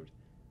removed.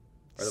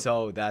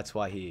 so that's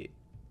why he.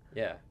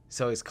 Yeah.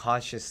 So his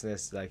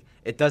consciousness, like,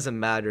 it doesn't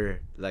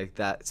matter, like,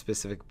 that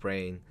specific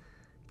brain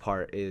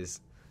part is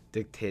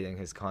dictating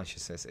his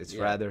consciousness. It's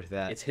rather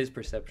that it's his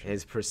perception.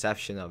 his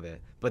perception of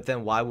it. But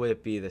then why would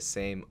it be the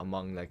same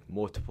among, like,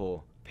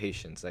 multiple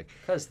patients? Like,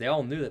 Because they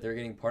all knew that they're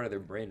getting part of their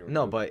brain removed.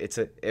 no, but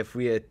if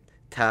we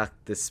attack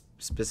this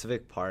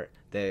specific part,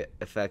 that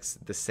affects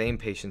the same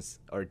patients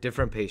or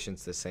different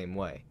patients the same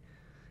way.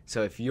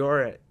 So if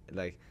your,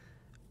 like,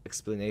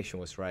 explanation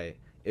was right,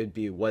 it would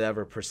be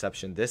whatever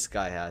perception this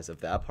guy has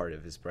of that part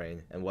of his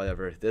brain, and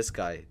whatever this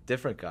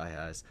different guy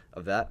has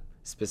of that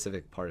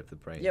specific part of the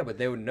brain. Yeah, but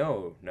they would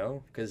know,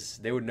 no? Because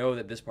they would know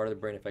that this part of the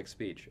brain affects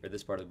speech, or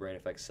this part of the brain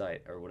affects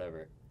sight, or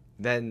whatever.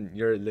 Then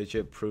you're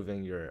legit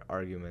proving your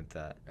argument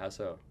that, How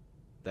so?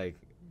 like,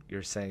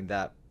 you're saying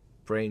that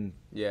brain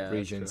Yeah, that's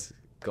regions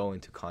go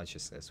into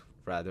consciousness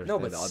rather No,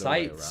 than but the other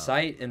way around.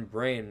 sight and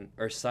brain,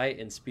 or sight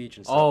and speech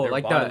and stuff. Oh, they're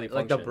like bodily the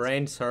functions.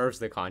 brain serves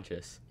the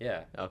conscious.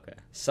 Yeah, Okay.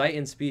 sight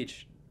and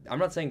speech. I'm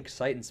not saying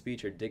sight and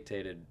speech are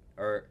dictated,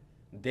 or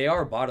they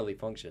are bodily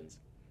functions.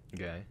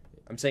 Okay.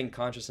 I'm saying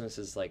consciousness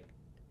is like,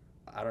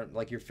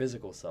 like your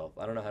physical self.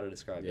 I don't know how to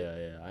describe it.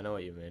 Yeah, I know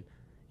what you mean.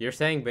 You're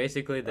saying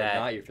basically Or that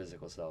not your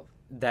physical self.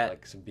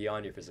 Like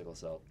beyond your physical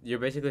self. you're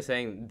basically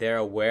saying they're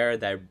aware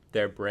that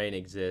their brain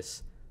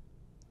exists,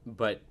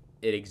 but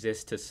it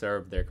exists to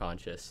serve their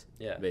conscious.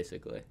 Yeah.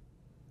 Basically.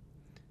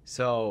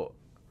 So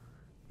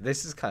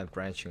this is kind of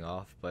branching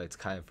off, but it's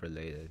kind of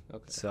related.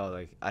 Okay. So,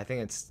 like, I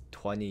think it's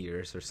 20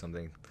 years or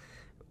something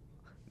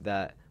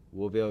that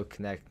we'll be able to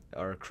connect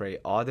or create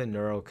all the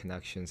neural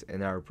connections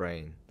in our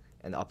brain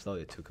and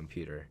upload it to a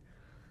computer.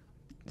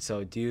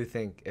 So do you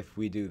think if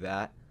we do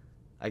that,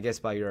 I guess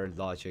by your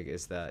logic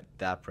is that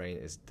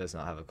brain does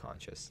not have a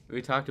conscious?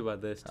 We talked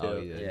about this too. Oh,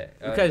 you did.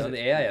 Yeah. Because- on the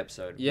AI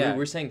episode. Yeah.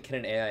 We're saying, can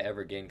an AI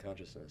ever gain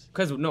consciousness?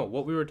 Because no,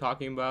 what we were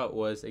talking about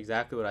was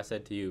exactly what I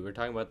said to you. We're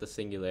talking about the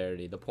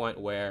singularity, the point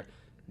where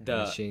the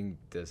machine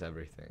does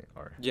everything,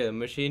 or the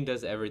machine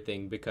does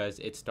everything because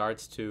it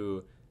starts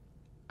to,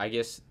 I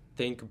guess,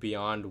 think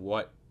beyond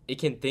what it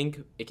can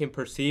think. It can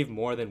perceive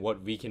more than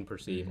what we can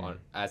perceive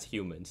as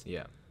humans.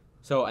 yeah.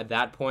 So at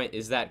that point,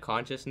 is that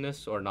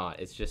consciousness or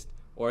not?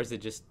 Or is it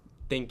just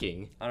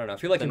thinking? I don't know. I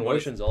feel like Then what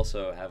if- emotions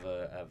also have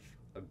a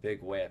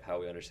big way of how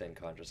we understand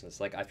consciousness.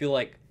 Like, I feel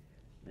like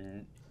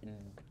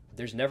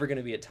there's never going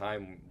to be a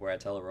time where I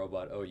tell a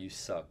robot, "Oh, you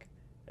suck,"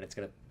 and it's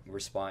going to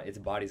respond. Its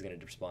body's going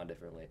to respond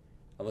differently,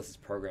 unless it's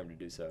programmed to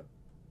do so.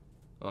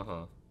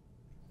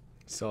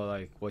 So,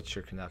 like, what's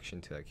your connection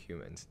to, like,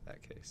 humans in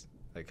that case?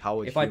 Like, how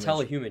would If I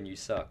tell a humans- human you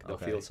suck, they'll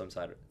Okay. feel some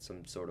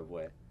sort of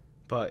way.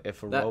 But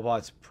if a That-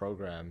 robot's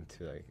programmed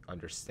to, like,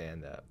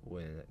 understand that,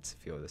 wouldn't it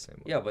feel the same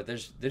way? Yeah, but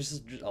there's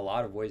just a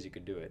lot of ways you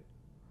could do it.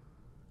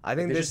 I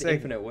think There's this just like,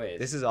 infinite ways.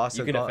 this is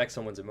also you can go- affect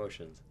someone's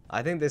emotions.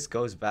 I think this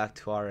goes back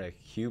to our, like,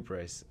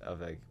 hubris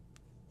of, like,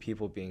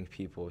 people being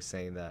people,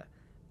 saying that,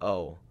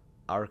 oh,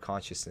 our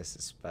consciousness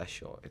is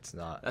special. It's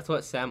not. That's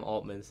what Sam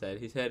Altman said.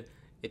 He said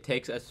it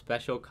takes a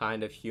special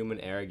kind of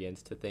human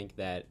arrogance to think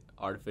that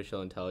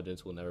artificial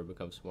intelligence will never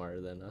become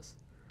smarter than us.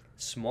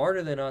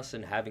 Smarter than us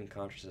and having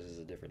consciousness is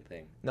a different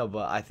thing. No,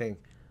 but I think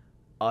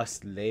us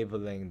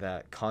labeling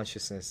that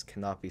consciousness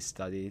cannot be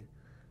studied,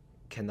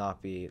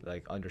 cannot be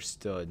like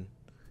understood,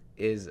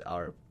 is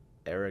our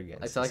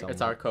arrogance. It's like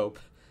it's our cope.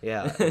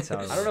 Yeah, it's our.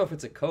 I don't know if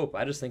it's a cope.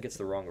 I just think it's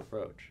the wrong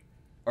approach.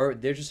 Or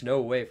there's just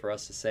no way for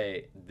us to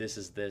say this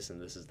is this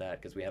and this is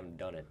that because we haven't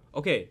done it.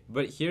 Okay,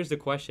 but here's the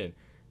question.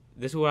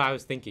 This is what I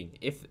was thinking.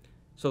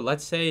 So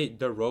let's say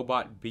the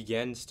robot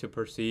begins to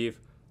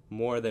perceive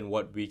more than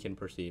what we can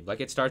perceive.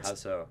 Like it starts. How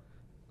so?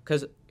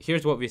 Because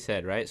here's what we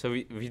said, right? So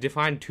we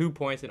defined 2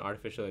 points in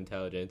artificial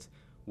intelligence.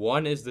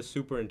 One is the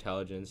super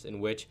intelligence,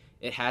 in which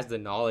it has the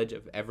knowledge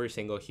of every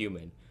single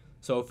human.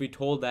 So if we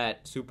told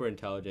that super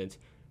intelligence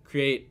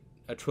create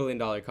a $1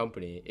 trillion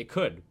company, it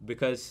could,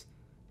 because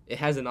it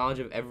has the knowledge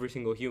of every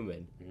single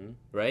human,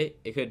 right?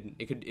 It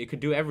could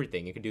do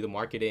everything. It could do the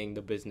marketing,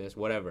 the business,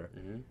 whatever,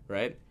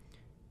 right?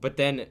 But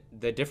then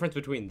the difference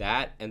between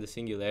that and the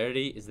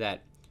singularity is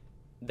that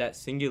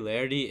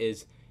singularity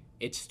is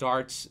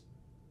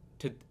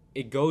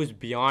it goes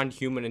beyond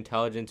human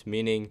intelligence,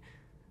 meaning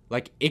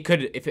like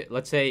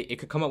let's say it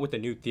could come up with a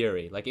new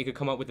theory. Like it could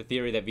come up with a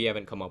theory that we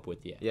haven't come up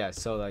with yet. Yeah,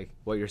 so like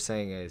what you're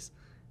saying is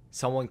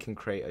someone can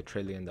create a $1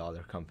 trillion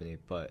company,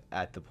 but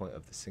at the point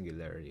of the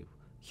singularity,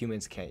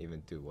 humans can't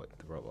even do what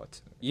the robots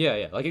do.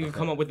 Yeah. Like it could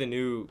come up with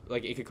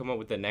it could come up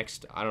with the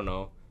next, I don't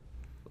know,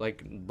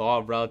 like law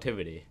of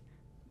relativity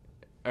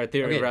or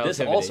theory of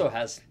relativity.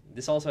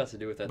 This also has to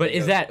do with that.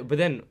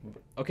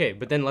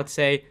 But then let's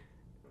say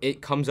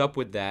it comes up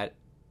with that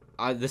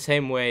the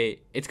same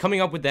way it's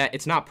coming up with that.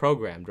 It's not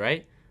programmed,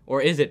 right?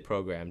 Or is it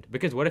programmed?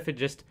 Because what if it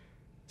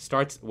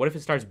starts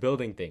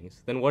building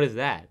things? Then what is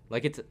that?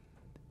 Like it's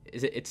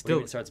still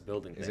it starts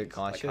building things? Is it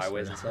conscious? Like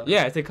highways and stuff?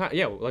 Yeah,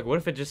 like what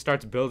if it just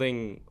starts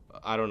building,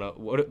 I don't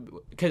know,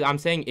 because I'm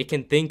saying it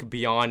can think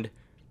beyond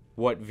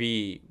what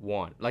we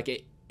want. Like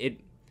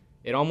it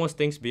almost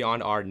thinks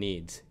beyond our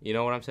needs. You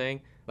know what I'm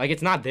saying? Like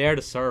it's not there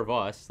to serve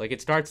us. Like it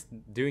starts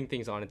doing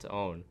things on its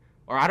own.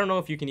 Or I don't know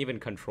if you can even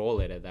control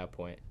it at that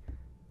point.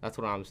 That's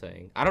what I'm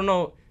saying. I don't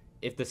know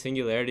if the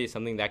singularity is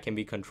something that can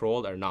be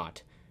controlled or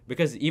not.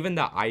 Because even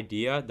the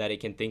idea that it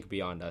can think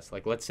beyond us,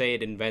 like let's say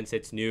it invents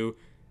its new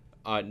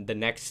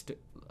invents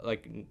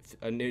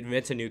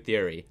a new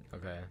theory.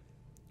 Okay.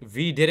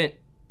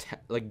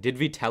 Did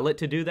we tell it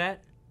to do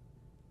that?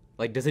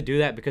 Like, does it do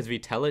that because we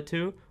tell it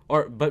to?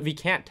 But we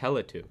can't tell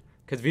it to,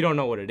 because we don't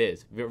know what it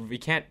is. We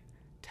can't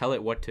tell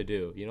it what to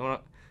do. You know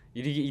what?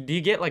 Do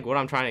you get like what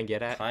I'm trying to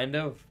get at? Kind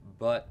of,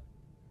 but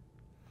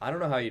I don't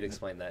know how you'd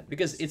explain that,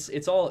 because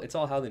it's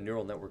all how the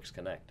neural networks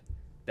connect.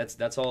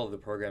 That's all the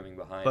programming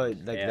behind.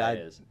 But like AI that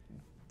is.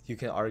 You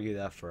can argue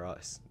that for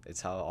us.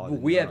 It's how all.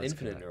 We have neurons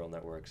infinite connect. neural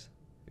networks.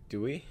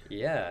 Do we?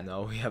 Yeah.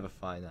 No, we have a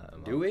finite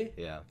amount. Do we?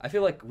 Yeah. I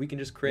feel like we can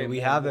just create. We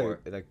more have and more.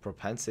 a like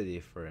propensity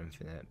for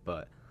infinite,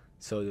 but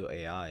so do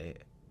AI.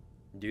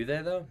 Do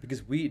they though?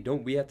 Because we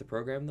have to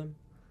program them.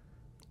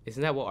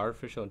 Isn't that what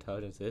artificial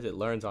intelligence is? It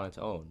learns on its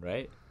own,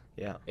 right?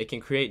 Yeah. It can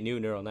create new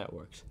neural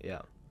networks.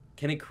 Yeah.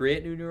 Can it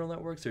create new neural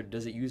networks, or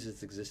does it use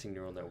its existing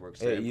neural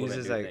networks to implement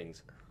new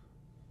things?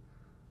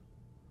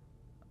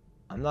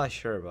 I'm not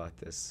sure about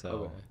this, so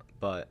Okay.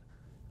 but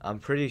I'm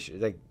pretty sure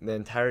like the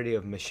entirety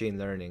of machine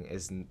learning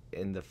is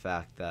in the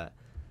fact that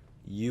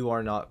you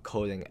are not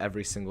coding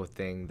every single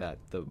thing that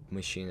the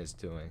machine is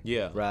doing.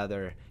 Yeah.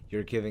 Rather,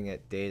 you're giving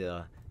it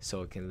data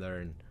so it can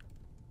learn,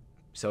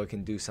 so it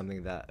can do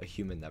something that a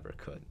human never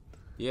could.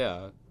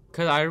 Yeah.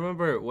 Because I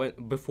remember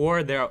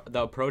before the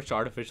approach to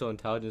artificial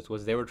intelligence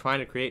was they were trying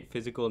to create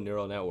physical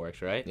neural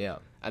networks, right? Yeah.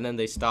 And then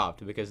they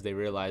stopped because they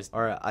realized.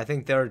 Or I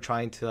think they're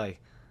trying to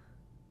like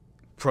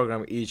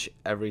program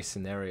every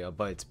scenario,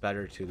 but it's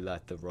better to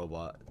let the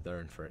robot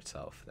learn for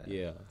itself.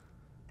 Yeah.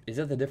 Is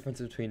that the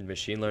difference between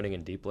machine learning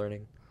and deep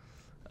learning?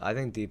 I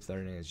think deep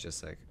learning is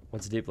just like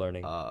What's deep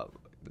learning?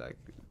 like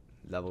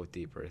level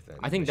deeper than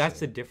I think that's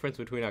the machine. difference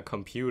between a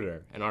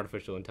computer and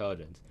artificial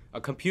intelligence.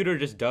 A computer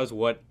just does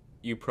what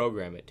you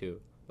program it to.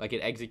 Like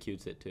it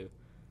executes it to.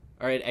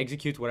 Or it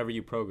executes whatever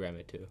you program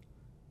it to.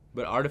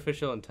 But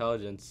artificial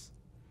intelligence.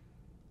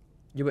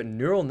 Yeah, but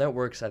neural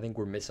networks, I think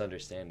we're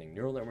misunderstanding.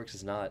 Neural networks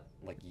is not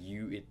like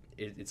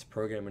it's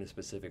programmed in a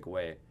specific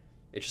way.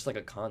 It's just like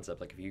a concept.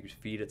 Like if you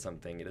feed it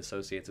something, it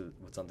associates it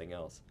with something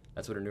else.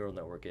 That's what a neural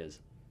network is.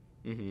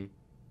 Mm-hmm.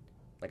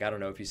 Like, I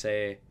don't know, if you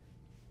say,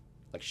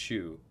 like,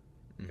 shoe,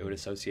 it would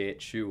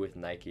associate shoe with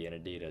Nike and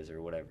Adidas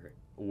or whatever,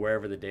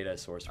 wherever the data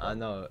is sourced from. I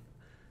know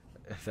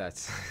if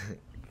that's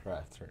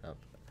correct or not.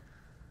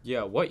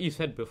 Yeah, what you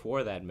said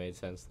before that made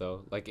sense,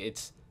 though. Like,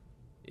 it's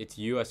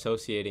you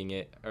associating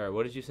it, or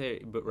what did you say?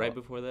 But right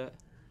before that,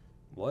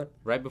 What?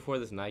 right before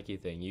this Nike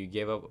thing, you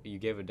gave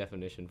a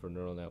definition for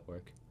neural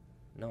network.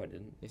 No, I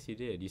didn't. Yes, you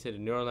did. You said a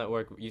neural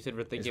network. You said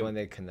we're It's thinking when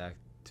they connect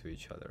to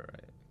each other,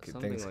 right?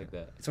 something like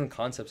that. It's when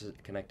concepts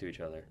connect to each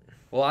other.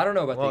 Well, I don't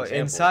know about the Well,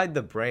 example. inside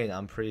the brain,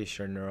 I'm pretty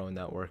sure neural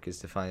network is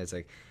defined as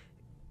like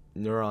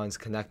neurons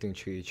connecting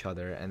to each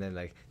other, and then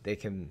like they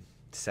can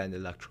send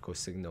electrical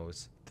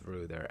signals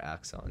through their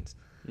axons.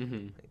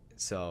 Mm-hmm.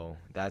 So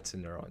that's a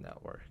neural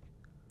network.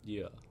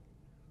 Yeah.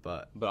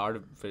 But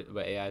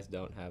But AIs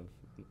don't have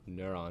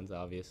neurons,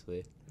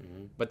 obviously.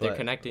 Mm-hmm. But they're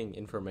connecting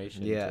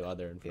information to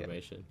other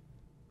information.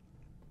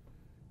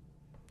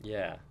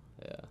 Yeah.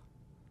 Yeah.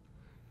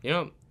 You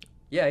know.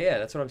 Yeah,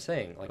 that's what I'm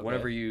saying. Like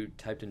whenever you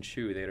typed in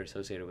shoe, they'd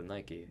associate it with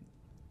Nike.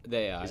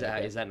 Is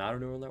that not a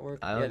neural network?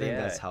 I don't think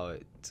that's how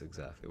it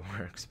exactly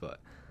works, but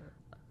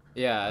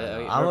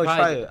yeah,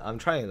 I'm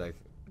trying like,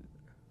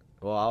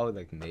 well, I would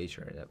like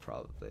major in it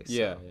probably. So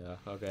yeah,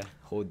 okay.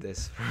 Hold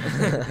this.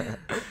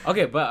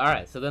 Okay, but all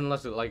right. So then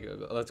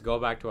let's go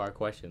back to our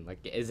question. Like,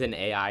 is an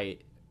AI?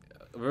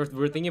 We're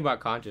thinking about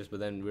conscious, but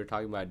then we're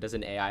talking about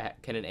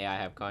can an AI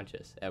have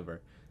conscious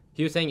ever?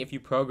 He was saying if you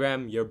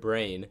program your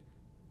brain,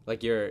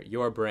 like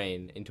your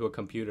brain into a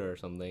computer or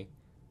something,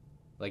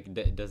 like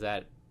does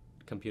that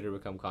computer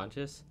become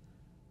conscious,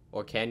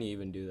 or can you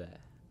even do that?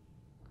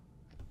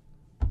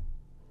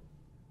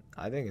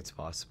 I think it's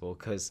possible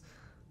because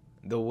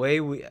the way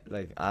we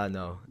like, I don't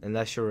know,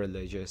 unless you're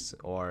religious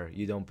or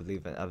you don't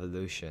believe in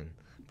evolution,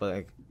 but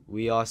like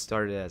we all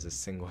started as a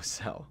single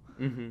cell.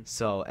 Mm-hmm.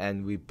 So,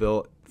 and we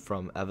built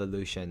from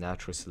evolution,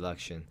 natural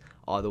selection,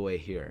 all the way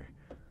here.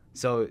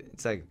 So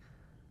it's like,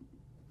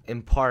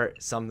 in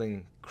part,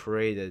 something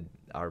created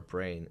our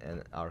brain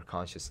and our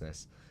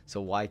consciousness.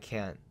 So why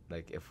can't,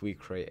 like, if we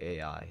create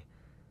AI,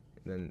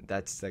 then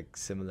that's like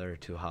similar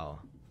to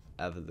how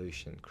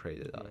evolution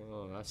created us.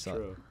 Oh, that's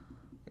true.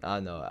 I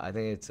don't know. I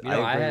think it's.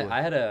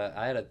 I had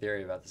a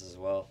theory about this as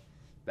well,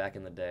 back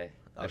in the day.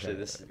 Actually,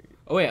 this.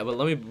 Oh yeah, but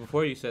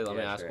before you say, let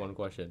me ask sure. one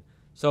question.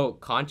 So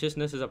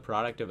consciousness is a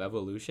product of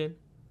evolution?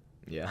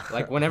 Yeah.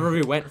 Like whenever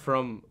we went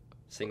from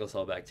single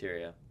cell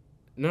bacteria.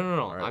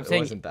 No. Right, I'm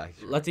saying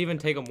bacteria. Let's even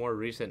take a more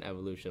recent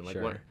evolution. Like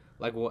sure.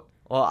 what?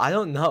 Well, I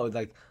don't know.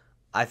 Like,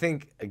 I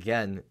think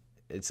again,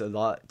 it's a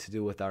lot to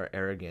do with our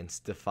arrogance,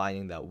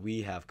 defining that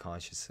we have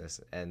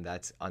consciousness, and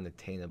that's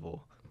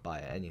unattainable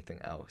by anything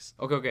else.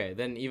 Okay.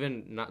 Then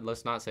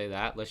let's not say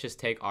that. Let's just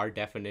take our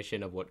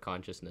definition of what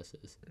consciousness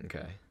is.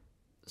 Okay.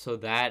 So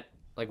that,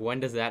 like, when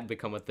does that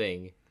become a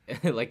thing?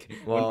 Like,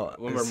 well,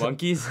 when we're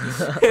monkeys?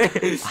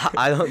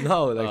 I don't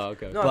know. Like,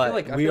 okay. No,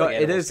 but I feel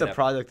like it is a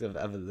product of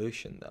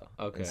evolution, though.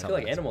 Okay. I feel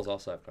like animals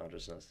also have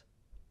consciousness.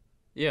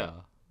 Yeah.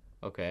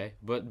 Okay.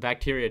 But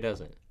bacteria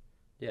doesn't.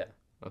 Yeah.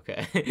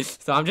 Okay.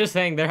 So I'm just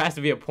saying there has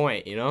to be a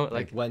point, you know?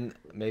 Like when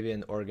maybe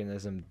an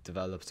organism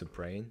develops a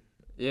brain?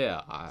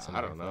 Yeah,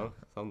 I don't know.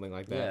 Something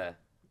like that. Yeah,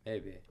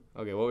 maybe.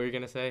 Okay, what were you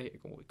going to say?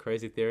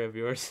 Crazy theory of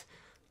yours?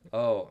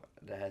 Oh,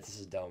 this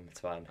is dumb. It's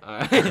fine.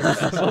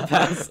 We'll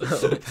pass.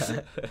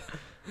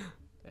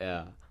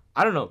 Yeah.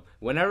 I don't know.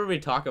 Whenever we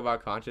talk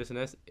about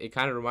consciousness, it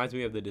kind of reminds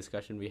me of the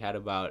discussion we had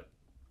about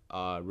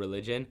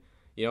religion.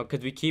 You know,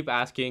 because we keep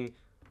asking.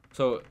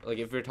 So, like,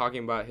 if we're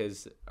talking about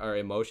our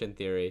emotion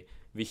theory,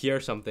 we hear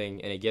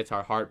something and it gets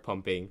our heart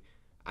pumping,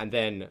 and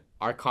then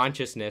our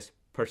consciousness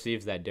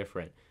perceives that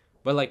different.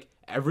 But, like,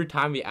 every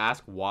time we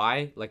ask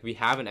why, like, we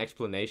have an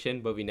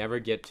explanation, but we never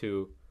get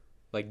to,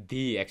 like,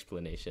 the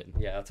explanation.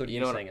 Yeah, that's what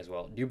you're saying as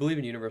well. Do you believe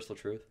in universal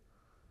truth?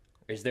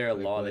 Or is there a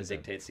law that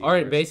dictates the universe? universe? All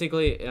right,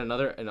 basically,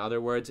 in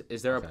other words,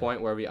 is there a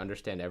point where we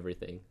understand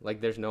everything? Like,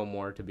 there's no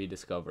more to be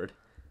discovered?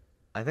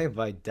 I think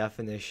by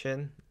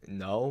definition,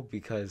 no,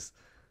 because,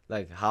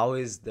 like, how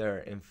is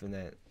there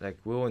infinite? Like,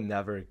 we will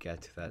never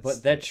get to that.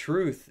 But that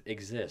truth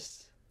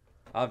exists,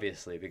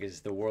 obviously,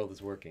 because the world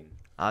is working.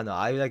 I don't know.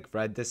 I like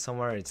read this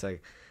somewhere. It's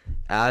like,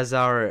 as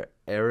our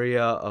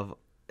area of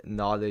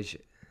knowledge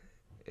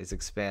is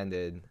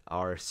expanded,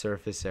 our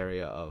surface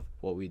area of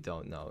what we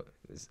don't know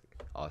is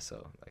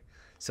also like.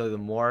 So the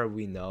more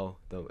we know,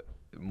 the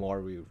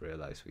more we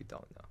realize we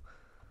don't know.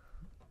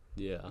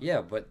 Yeah.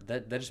 Yeah, but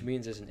that just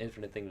means there's an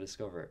infinite thing to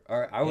discover.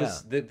 Or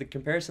the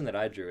comparison that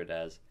I drew it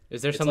as.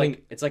 Is there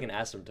something? It's like an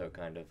asymptote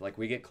kind of. Like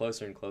we get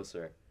closer and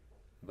closer,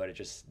 but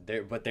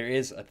there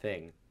is a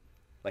thing.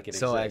 Like it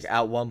so exists. like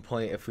at one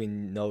point, if we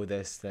know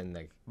this, then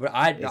like. But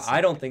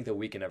I don't think that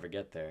we can ever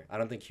get there. I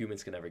don't think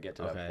humans can ever get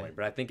to that point.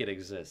 But I think it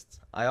exists.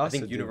 I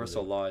think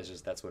universal law is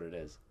just that's what it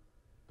is.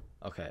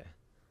 Okay.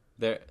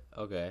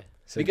 Okay.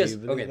 So because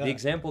the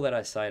example that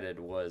I cited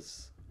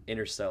was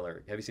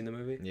Interstellar. Have you seen the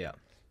movie? Yeah.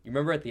 You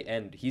remember at the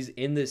end, he's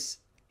in this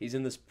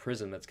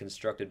prison that's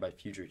constructed by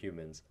future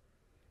humans,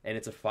 and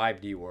it's a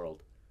 5D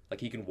world.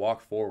 Like he can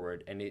walk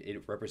forward, and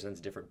it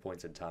represents different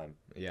points in time.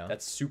 Yeah.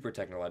 That's super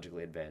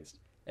technologically advanced.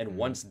 And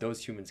once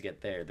those humans get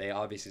there, they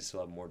obviously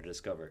still have more to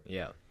discover.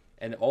 Yeah.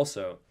 And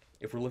also,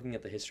 if we're looking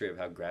at the history of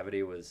how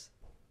gravity was,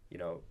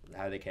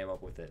 how they came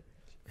up with it.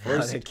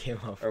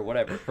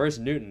 First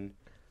Newton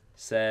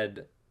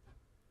said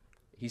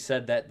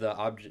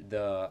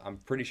that I'm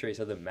pretty sure he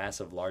said the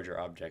mass of larger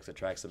objects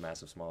attracts the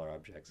mass of smaller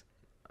objects.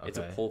 Okay. It's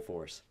a pull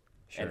force.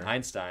 Sure. And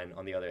Einstein,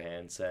 on the other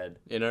hand, said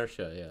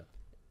inertia, yeah.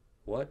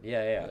 What?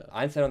 Yeah.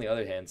 Einstein, on the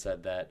other hand,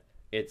 said that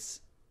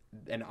it's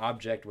an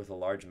object with a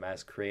large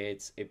mass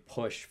creates a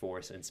push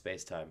force in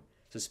space-time.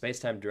 So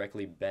space-time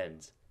directly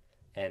bends.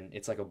 and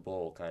it's like a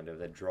bowl kind of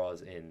that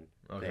draws in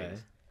Okay.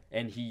 things.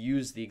 And he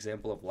used the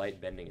example of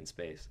light bending in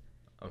space,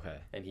 Okay.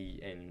 and he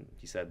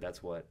said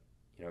that's what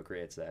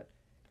creates that.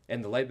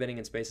 And the light bending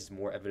in space is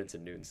more evidence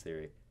in Newton's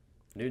theory.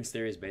 Newton's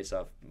theory is based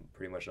off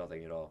pretty much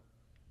nothing at all.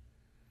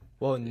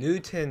 Well,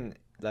 Newton,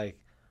 like,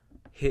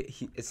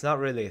 he it's not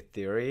really a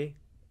theory.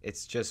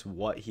 It's just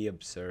what he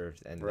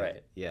observed, and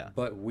Right. yeah.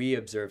 But we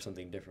observe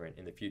something different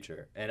in the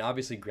future, and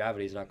obviously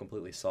gravity is not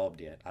completely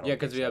solved yet. I don't Yeah,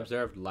 because think we so.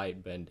 observed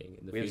light bending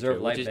in the We future,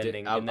 observed light which is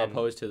bending, and then-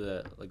 opposed to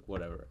the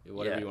whatever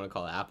Yeah. you want to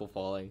call it, apple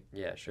falling.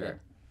 Yeah, sure. Yeah.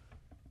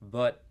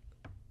 But,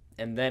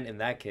 and then in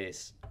that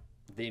case,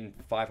 in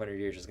 500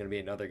 years, there's going to be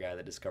another guy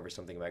that discovers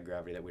something about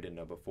gravity that we didn't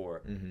know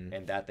before,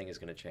 and that thing is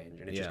going to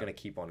change, and it's just Yeah. going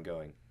to keep on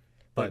going.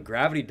 But But-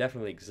 gravity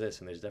definitely exists,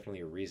 and there's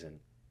definitely a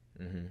reason.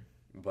 Mm-hmm.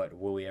 But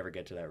will we ever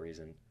get to that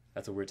reason?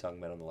 That's what we were talking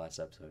about on the last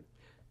episode.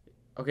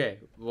 Okay,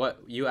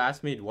 what you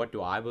asked me, what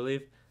do I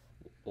believe?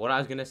 What I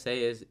was gonna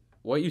say is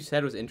what you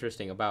said was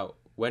interesting about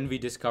when we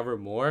discover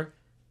more,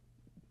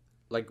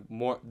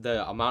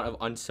 the amount of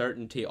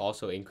uncertainty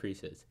also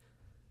increases.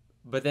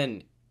 But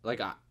then,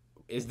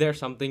 is there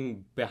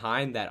something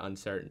behind that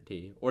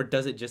uncertainty, or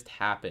does it just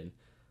happen?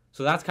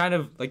 So that's kind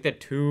of like the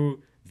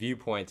two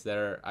viewpoints that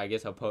are, I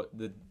guess,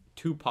 the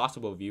two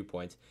possible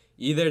viewpoints.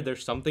 Either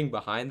there's something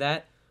behind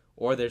that,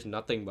 or there's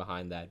nothing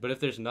behind that. But if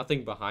there's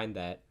nothing behind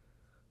that,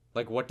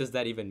 what does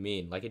that even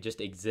mean? Like, it just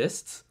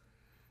exists?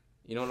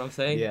 You know what I'm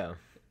saying? Yeah.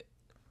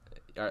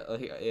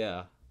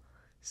 Yeah.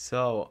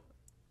 So,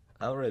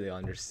 I don't really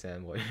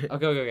understand what.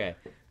 Okay.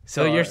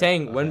 So you're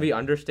saying when okay. we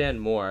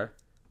understand more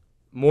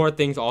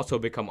things also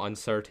become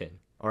uncertain.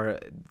 Or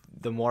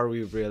the more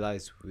we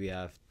realize we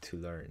have to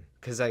learn.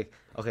 Because,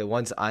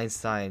 once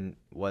Einstein,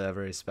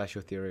 whatever, his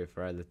special theory of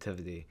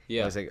relativity,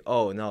 Yeah. I was like,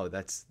 oh, no,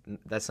 that's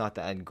not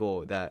the end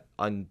goal.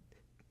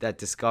 That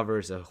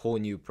discovers a whole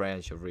new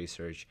branch of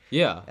research.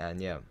 Yeah.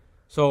 And, yeah.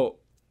 So,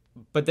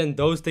 but then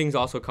those things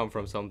also come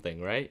from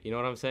something, right? You know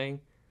what I'm saying?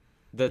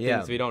 The Yeah.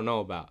 things we don't know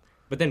about.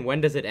 But then when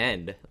does it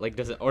end?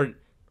 Does it, or...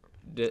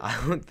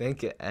 I don't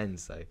think it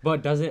ends,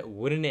 But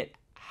wouldn't it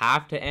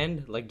have to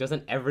end?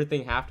 Doesn't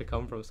everything have to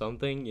come from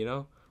something,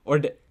 Or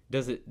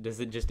does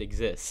it just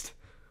exist?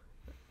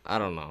 I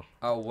don't know.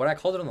 What I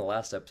called it on the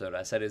last episode,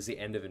 I said is the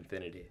end of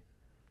infinity.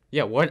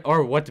 Yeah,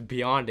 what's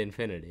beyond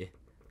infinity?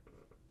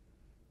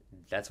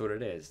 That's what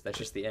it is. That's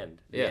just the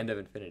end. The Yeah. end of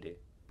infinity.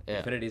 Yeah.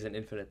 Infinity is an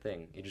infinite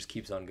thing. It just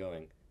keeps on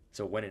going.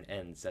 So when it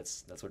ends,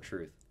 that's what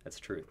truth. That's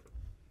truth.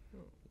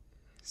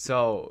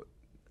 So,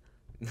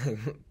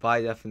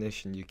 by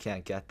definition, you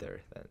can't get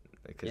there then.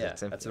 Because Yeah,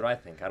 it's that's infinite. what I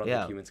think. I don't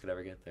Yeah. think humans could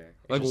ever get there.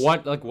 It's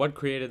just- What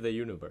created the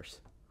universe?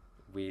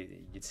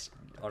 It's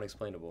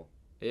unexplainable.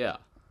 Yeah.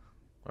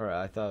 Or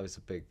I thought it was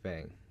a Big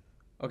Bang.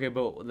 Okay,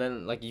 but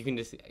then you can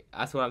just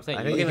that's what I'm saying.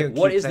 I You think can- you Like,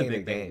 can what keep is the playing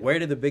Big the Bang? game. Where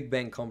did the Big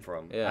Bang come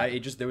from? Yeah.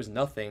 There was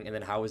nothing, and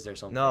then how was there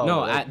something? No.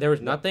 no, there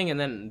was nothing, and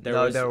then there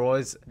was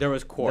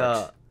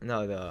quarks.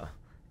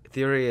 The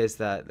theory is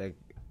that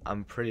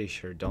I'm pretty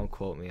sure. Don't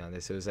quote me on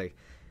this. It was the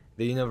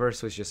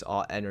universe was just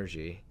all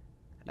energy,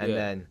 and Yeah.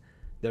 then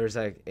there's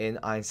in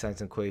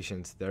Einstein's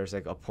equations there's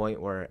a point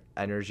where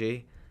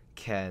energy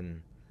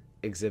can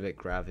exhibit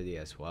gravity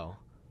as well,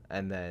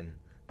 and then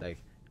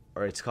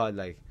or it's called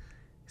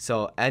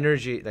so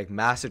energy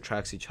mass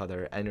attracts each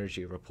other,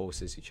 energy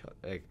repulses each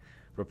other,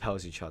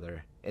 repels each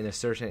other in a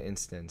certain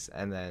instance,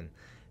 and then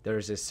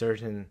there's a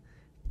certain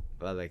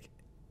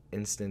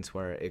instance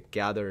where it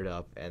gathered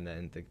up and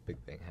then the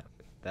Big Bang happened.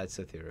 That's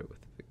the theory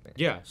with the Big Bang.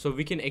 Yeah, so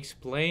we can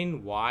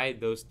explain why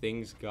those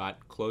things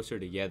got closer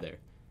together.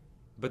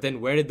 But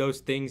then where did those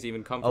things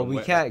even come Oh, from?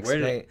 we can't where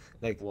did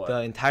explain what?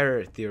 the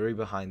entire theory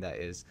behind that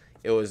is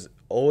it was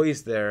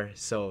always there,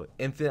 so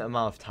infinite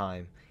amount of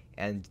time,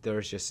 and there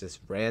was just this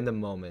random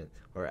moment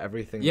where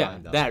everything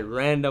lined up. that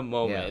random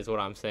moment Yeah. is what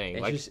I'm saying.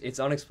 It's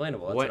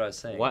unexplainable. That's what I was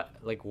saying.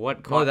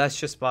 No, that's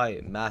just by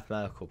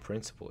mathematical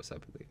principles, I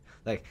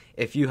believe.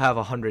 If you have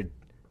 100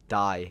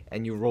 die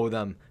and you roll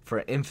them for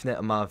an infinite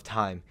amount of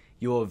time,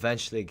 you will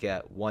eventually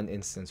get one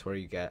instance where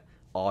you get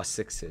all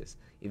sixes,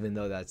 even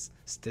though that's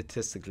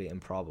statistically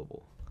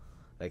improbable.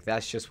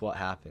 That's just what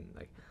happened.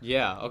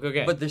 Yeah,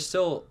 okay. But there's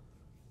still.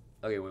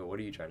 Okay, wait. What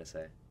are you trying to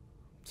say?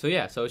 So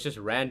it's just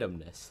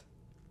randomness.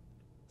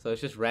 So it's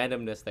just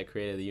randomness that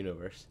created the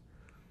universe.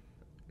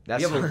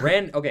 That's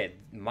Okay,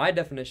 my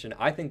definition,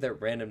 I think that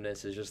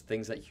randomness is just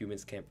things that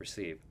humans can't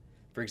perceive.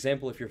 For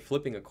example, if you're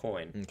flipping a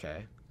coin,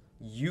 okay.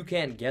 you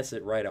can't guess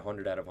it right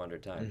 100 out of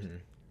 100 times. Mm-hmm.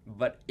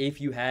 But if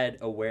you had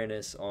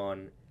awareness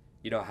on,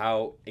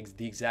 how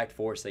the exact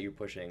force that you're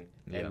pushing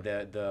and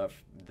the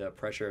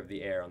pressure of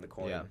the air on the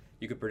coin,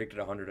 you could predict it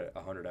 100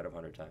 out of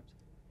 100 times.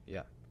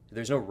 Yeah.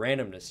 There's no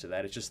randomness to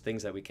that. It's just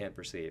things that we can't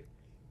perceive.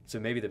 So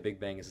maybe the Big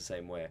Bang is the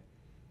same way.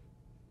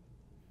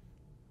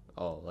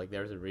 Oh,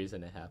 there's a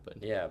reason it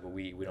happened. Yeah, but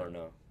we don't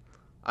know.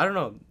 I don't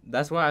know.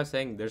 That's why I was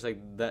saying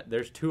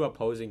there's two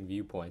opposing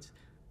viewpoints.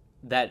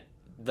 That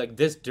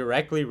this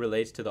directly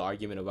relates to the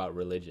argument about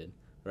religion,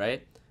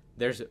 right?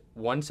 There's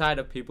one side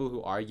of people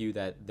who argue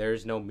that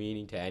there's no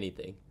meaning to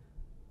anything.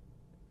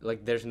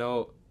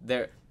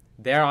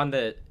 They're on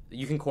the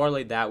you can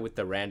correlate that with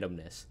the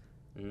randomness.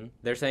 Mm-hmm.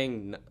 They're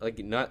saying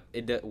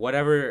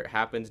whatever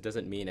happens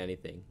doesn't mean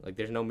anything. Like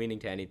there's no meaning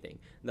to anything.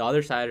 The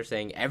other side are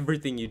saying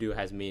everything you do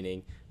has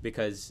meaning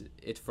because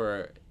it's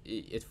for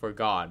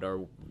God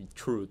or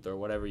truth or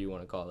whatever you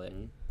want to call it.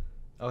 Mm-hmm.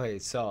 Okay,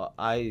 so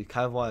I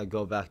kind of want to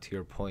go back to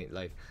your point,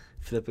 like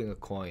flipping a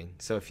coin.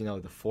 So if you know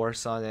the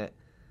force on it,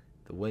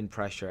 the wind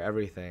pressure,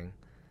 everything,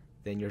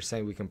 then you're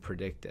saying we can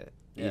predict it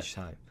each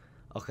time.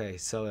 Okay,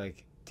 so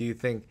like, do you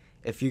think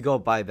if you go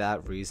by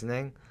that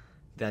reasoning,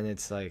 then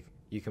it's like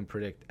you can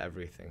predict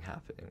everything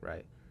happening,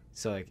 right?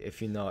 So like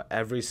if you know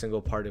every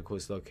single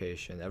particle's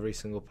location, every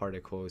single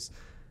particle's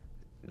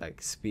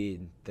like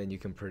speed, then you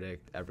can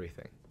predict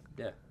everything.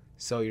 Yeah.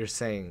 So you're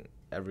saying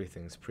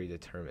everything's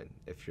predetermined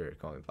if you're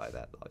going by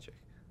that logic.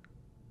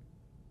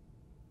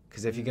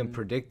 Because if you can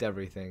predict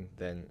everything,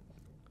 then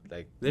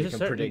like you can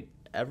predict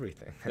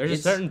everything. There's a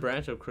certain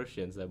branch of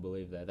Christians that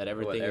believe that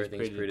everything is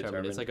everything's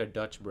predetermined. It's like a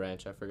Dutch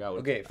branch. I forgot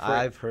what. Okay,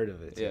 I've heard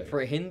of it. Yeah.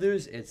 For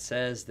Hindus, it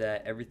says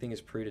that everything is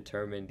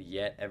predetermined,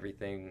 yet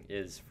everything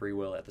is free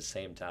will at the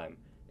same time.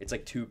 It's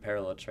like two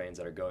parallel trains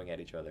that are going at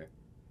each other,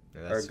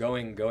 or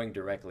going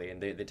directly,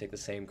 and they take the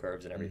same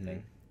curves and everything.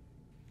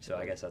 Mm-hmm. So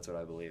I guess that's what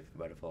I believe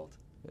by default.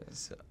 Yeah.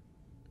 So,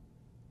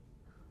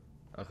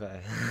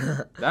 okay.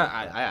 That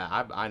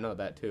I know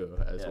that too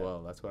as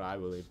well. That's what I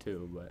believe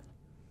too. But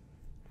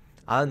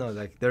I don't know.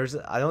 Like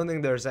I don't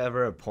think there's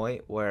ever a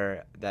point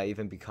where that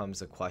even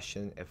becomes a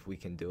question if we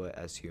can do it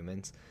as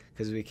humans,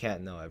 because we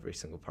can't know every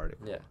single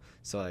particle. Yeah.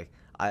 So like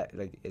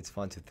it's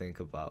fun to think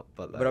about,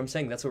 but But I'm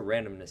saying that's what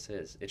randomness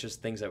is. It's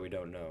just things that we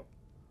don't know,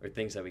 or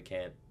things that we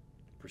can't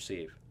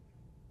perceive.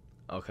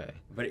 Okay.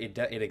 But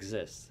it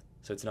exists,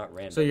 so it's not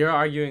random. so you're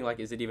arguing like,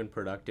 is it even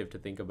productive to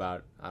think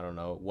about? I don't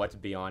know what's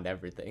beyond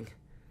everything.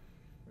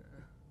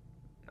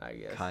 I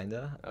guess.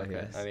 Kinda. I Okay.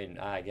 guess. I mean,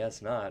 I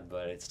guess not,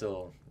 but it's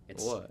still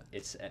What?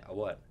 It's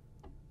what?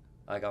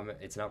 Like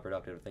it's not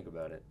productive to think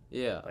about it.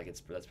 Yeah. Like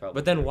that's probably.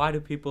 But then true. why do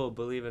people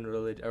believe in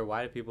religion, or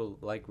why do people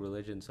like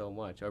religion so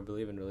much, or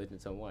believe in religion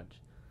so much?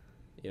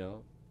 You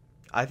know?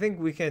 I think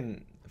we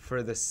can,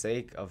 for the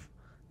sake of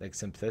like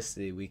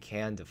simplicity, we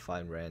can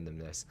define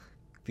randomness,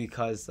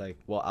 because like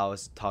what I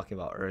was talking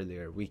about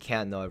earlier, we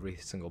can't know every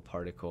single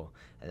particle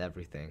and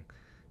everything,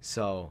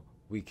 so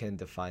we can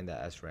define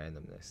that as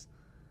randomness.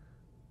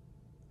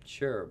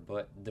 Sure,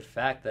 but the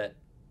fact that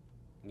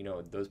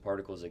those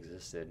particles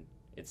existed,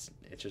 it's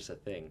just a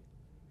thing.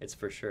 It's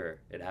for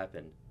sure it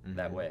happened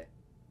that way.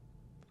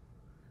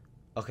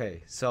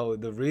 Okay, so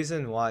the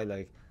reason why,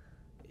 like,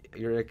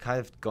 you're kind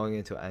of going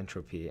into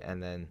entropy,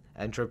 and then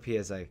entropy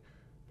is like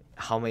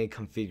how many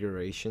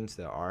configurations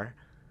there are.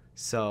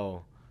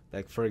 So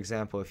like, for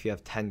example, if you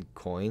have 10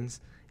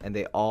 coins and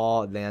they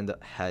all land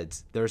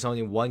heads, there's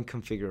only one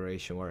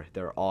configuration where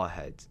they're all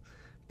heads.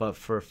 But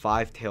for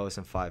 5 tails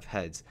and 5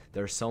 heads,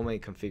 there are so many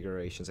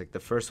configurations. Like the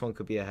first one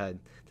could be a head,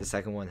 the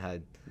second one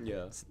head.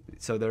 Yeah.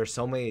 So there are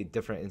so many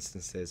different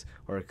instances,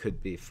 or it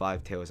could be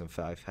 5 tails and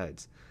 5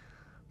 heads.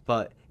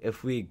 But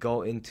if we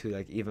go into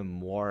like even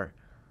more,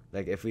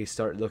 like if we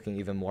start looking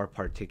even more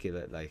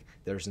particulate, like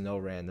there's no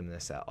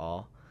randomness at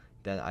all,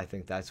 then I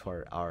think that's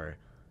where our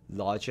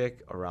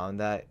logic around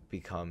that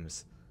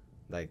becomes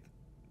like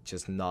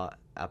just not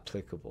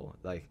applicable.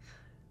 Like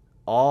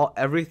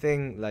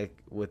everything, like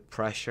with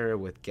pressure,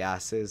 with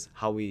gases,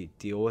 how we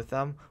deal with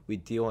them, we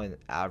deal in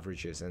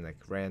averages and like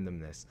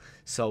randomness.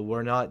 So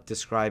we're not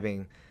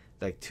describing,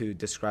 like, to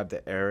describe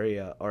the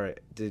area or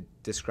to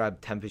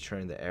describe temperature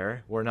in the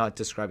air, we're not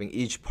describing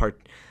each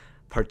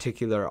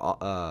particular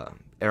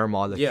air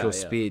molecule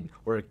speed.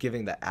 We're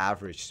giving the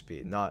average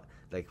speed. Not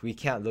like, we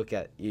can't look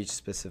at each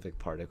specific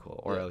particle,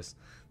 or else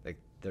like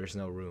there's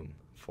no room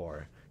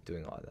for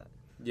doing all that.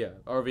 Yeah,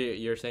 or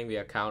you're saying we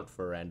account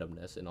for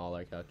randomness in all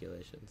our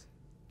calculations.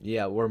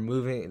 Yeah, we're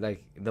moving,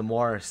 like, the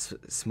more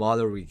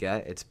smaller we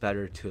get, it's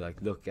better to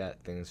like look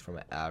at things from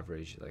an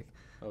average. Like,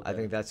 I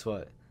think that's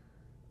what,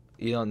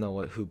 you don't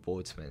know who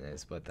Boltzmann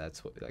is, but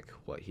that's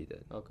what he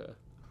did. Okay.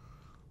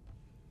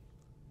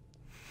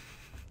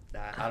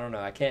 I don't know.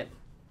 I can't.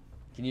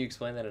 Can you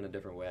explain that in a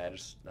different way? I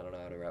don't know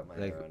how to wrap my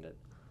head around it.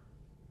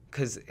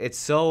 Because it's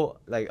so,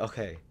 like,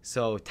 okay,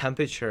 so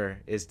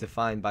temperature is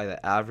defined by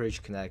the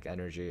average kinetic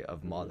energy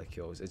of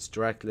molecules. It's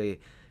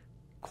directly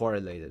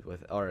correlated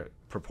with, or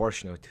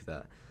proportional to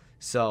that.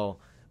 So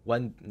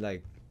when,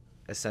 like,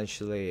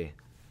 essentially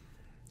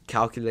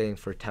calculating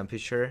for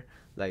temperature,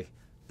 like,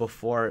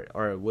 before,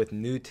 or with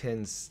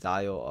Newton's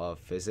style of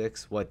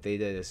physics, what they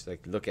did is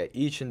like look at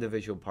each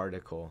individual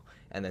particle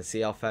and then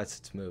see how fast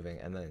it's moving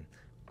and then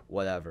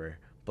whatever.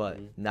 But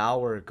now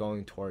we're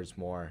going towards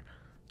more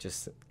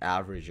just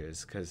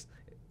averages, because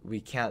we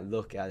can't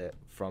look at it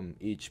from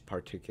each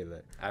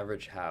particular.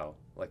 Average how?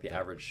 Like the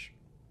average,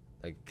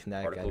 like,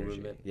 kinetic particle energy.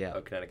 movement? Yeah.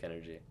 Oh, kinetic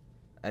energy.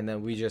 And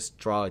then we just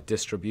draw a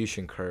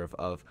distribution curve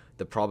of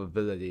the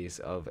probabilities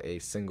of a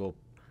single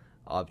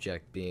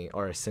object being,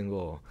 or a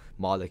single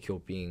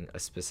molecule being, a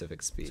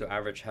specific speed. So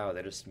average how?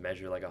 They just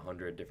measure like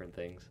 100 different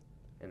things,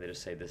 and they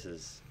just say this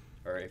is,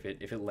 or if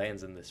it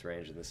lands in this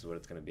range, and this is what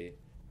it's going to be.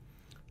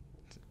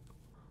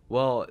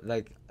 Well,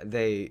 like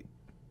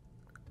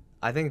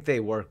I think they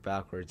work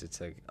backwards. It's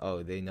like,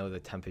 oh, they know the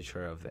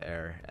temperature of the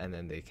air, and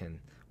then they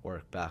can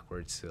work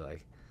backwards to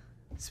like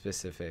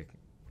specific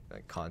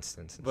like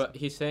constants. And But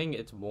stuff. he's saying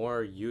it's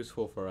more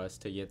useful for us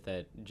to get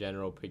that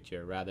general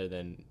picture rather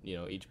than,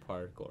 each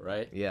particle,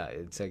 right? Yeah,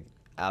 it's like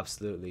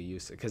absolutely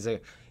useless because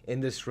in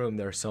this room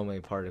there are so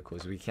many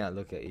particles. We can't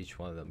look at each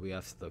one of them. We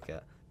have to look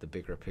at the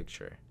bigger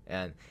picture,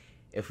 and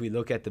if we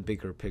look at the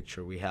bigger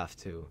picture, we have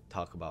to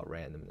talk about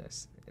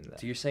randomness in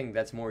that. So you're saying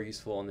that's more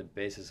useful on the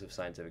basis of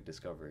scientific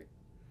discovery,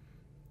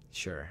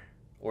 Sure.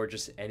 or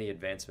just any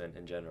advancement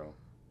in general,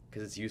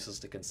 because it's useless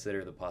to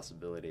consider the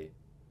possibility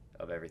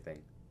of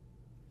everything.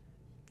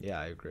 Yeah,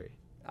 I agree.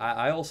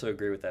 I also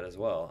agree with that as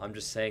well. I'm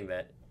just saying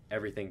that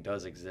everything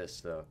does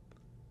exist, though.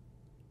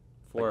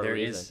 For Like, a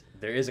reason.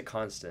 there is a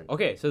constant.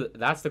 Okay, so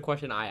that's the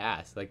question I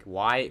asked. Like,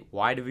 why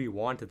do we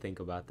want to think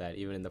about that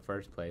even in the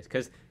first place?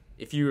 Because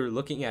if you're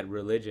looking at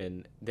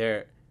religion,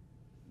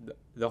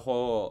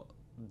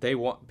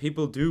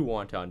 people do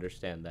want to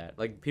understand that.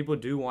 Like, people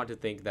do want to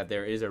think that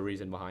there is a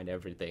reason behind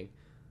everything.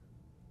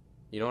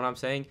 You know what I'm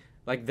saying?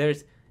 Like,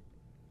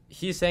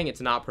 he's saying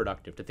it's not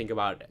productive to think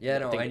about. Yeah,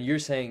 no, and you're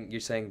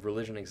saying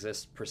religion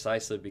exists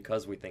precisely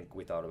because we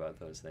thought about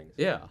those things.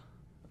 Yeah.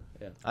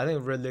 I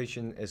think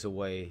religion is a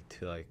way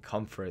to like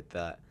comfort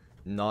that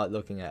not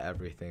looking at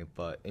everything,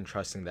 but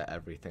entrusting that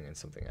everything in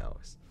something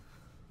else.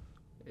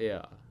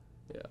 Yeah.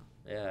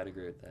 Yeah, I'd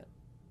agree with that.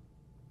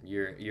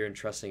 You're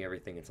entrusting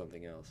everything in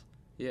something else.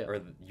 Yeah.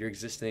 Or you're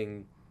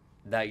existing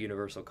that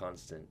universal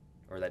constant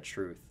or that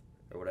truth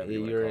or whatever you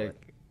want to You're call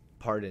like, it.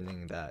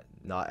 pardoning that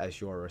not as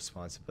your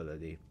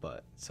responsibility,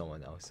 but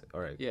someone else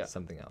or like,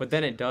 something else. But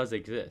then it does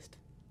exist.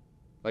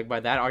 Like, by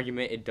that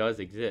argument, it does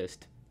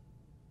exist.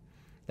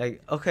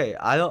 Like, okay,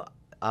 I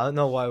don't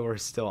know why we're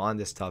still on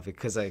this topic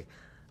because like,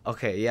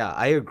 okay, yeah,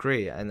 I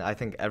agree, and I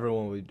think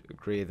everyone would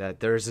agree that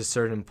there's a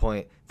certain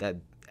point that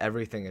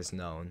everything is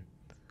known,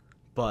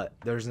 but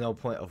there's no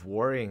point of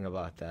worrying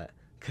about that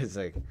because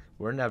like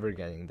we're never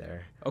getting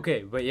there.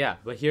 Okay, but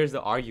here's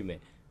the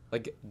argument.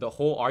 Like, the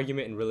whole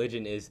argument in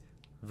religion is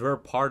we're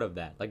part of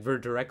that. Like, we're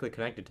directly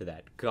connected to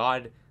that.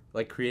 God,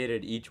 like,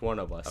 created each one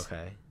of us.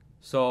 Okay.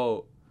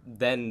 So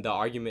then the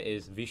argument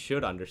is we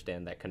should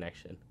understand that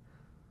connection.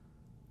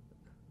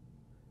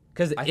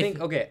 Because I think,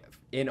 okay,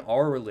 in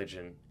our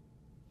religion,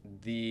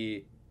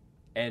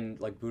 and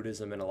like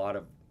Buddhism and a lot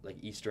of like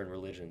Eastern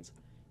religions,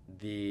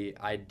 the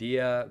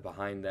idea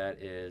behind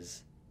that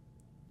is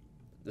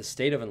the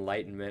state of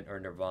enlightenment or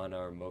nirvana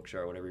or moksha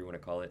or whatever you want to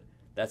call it.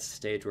 That's the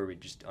stage where we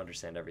just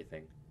understand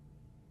everything.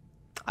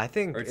 I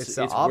think Or it's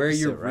the opposite, where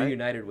you're right?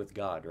 reunited with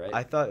God, right?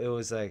 I thought it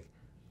was like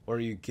where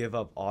you give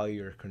up all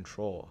your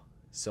control,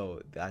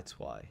 so that's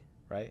why,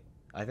 right?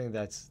 I think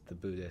that's the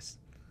Buddhist,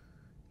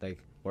 like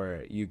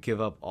where you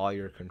give up all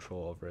your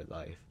control over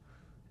life,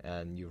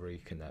 and you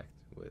reconnect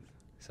with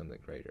something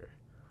greater.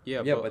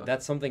 Yeah, but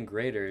that's something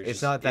greater.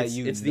 It's not that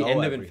you It's the know end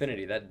of everything.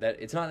 infinity. That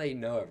it's not that you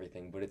know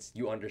everything, but it's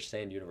you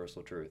understand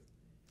universal truth.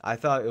 I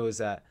thought it was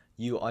that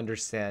you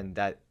understand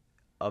that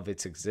of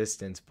its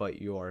existence,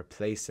 but your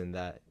place in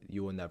that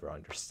you will never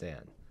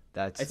understand.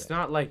 It's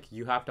not like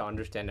you have to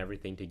understand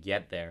everything to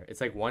get there. It's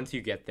like once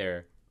you get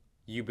there,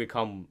 you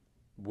become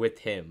with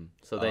him.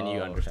 So then you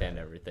understand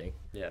everything.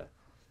 Yeah,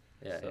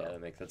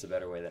 that's a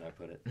better way than I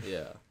put it.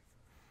 Yeah.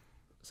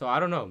 So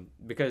I don't know,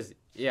 because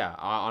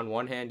on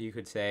one hand you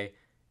could say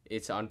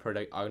it's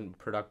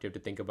unproductive to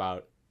think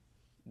about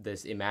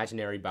this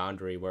imaginary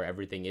boundary where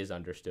everything is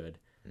understood.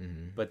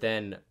 Mm-hmm. But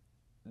then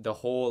the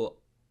whole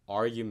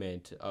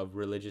argument of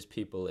religious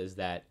people is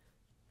that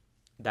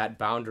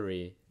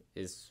boundary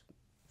is,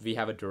 we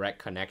have a direct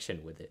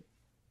connection with it.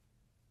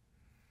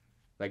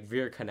 Like,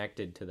 we're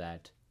connected to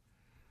that.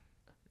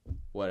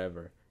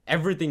 Whatever.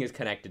 Everything is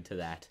connected to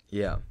that.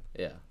 Yeah.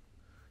 Yeah.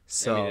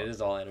 So I mean, it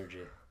is all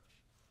energy.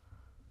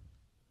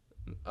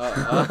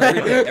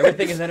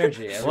 Everything is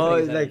energy. Everything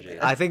is like energy.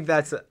 I think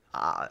that's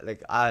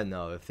like I don't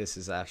know if this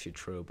is actually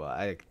true, but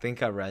I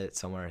think I read it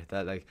somewhere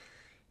that like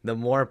the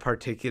more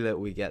particulate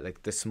we get,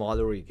 like the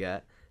smaller we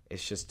get,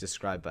 it's just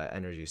described by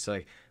energy. So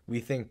like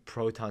we think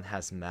proton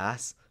has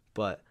mass,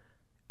 but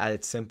at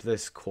its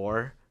simplest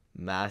core,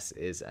 mass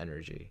is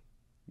energy.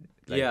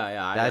 Like,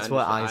 that's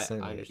what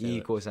Einstein E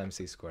equals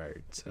mc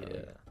squared. So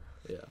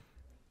yeah.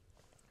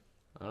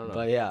 I don't know.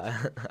 But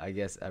yeah, I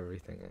guess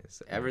everything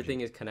is energy.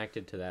 Everything is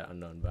connected to that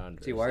unknown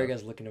boundary. See, why are you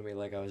guys looking at me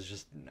like I was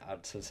just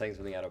saying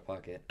something out of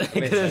pocket? I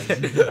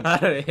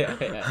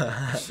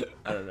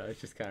don't know.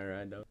 It's just kind of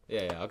random.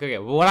 Yeah. Okay.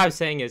 But what I'm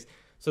saying is,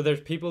 so there's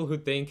people who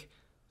think,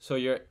 so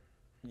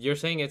you're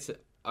saying it's,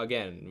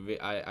 again,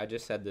 I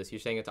just said this. You're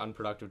saying it's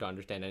unproductive to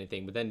understand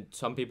anything, but then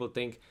some people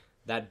think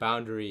that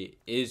boundary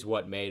is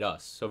what made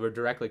us. So we're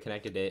directly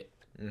connected to it,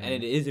 and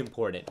it is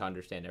important to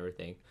understand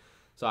everything.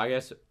 So I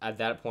guess at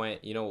that point,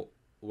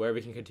 where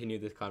we can continue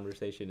this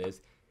conversation is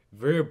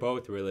we're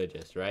both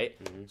religious, right?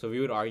 Mm-hmm. So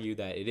we would argue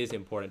that it is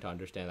important to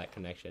understand that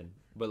connection.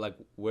 But, like,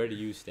 where do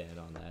you stand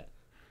on that?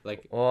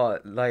 Like, well,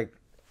 like,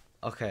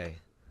 okay.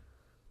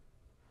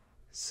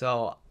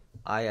 So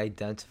I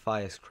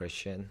identify as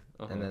Christian,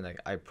 and then like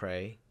I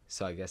pray,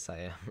 so I guess I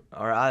am,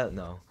 or I don't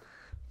know,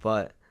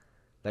 but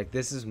like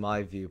this is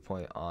my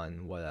viewpoint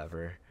on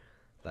whatever,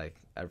 like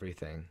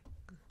everything.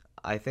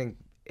 I think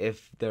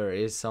if there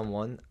is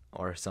someone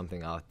or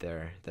something out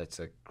there that's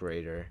like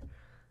greater,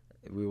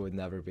 we would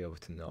never be able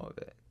to know of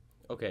it.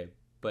 Okay,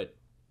 but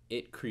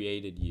it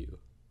created you,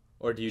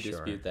 or do you Sure.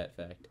 dispute that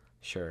fact?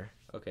 Sure.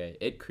 Okay,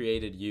 it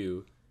created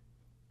you,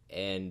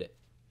 and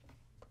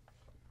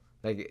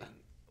Like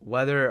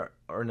whether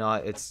or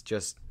not it's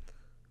just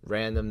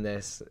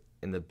randomness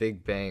in the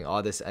Big Bang,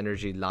 all this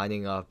energy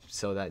lining up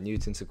so that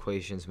Newton's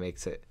equations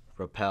makes it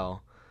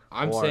repel.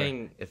 I'm or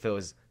saying if it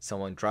was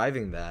someone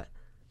driving that,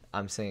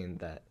 I'm saying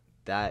that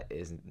that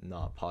is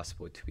not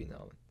possible to be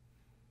known.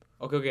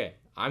 okay.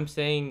 I'm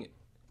saying,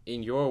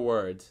 in your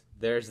words,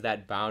 there's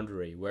that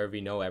boundary where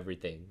we know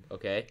everything.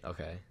 Okay,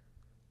 Okay.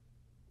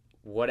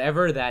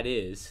 whatever that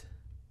is,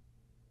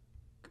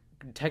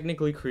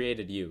 technically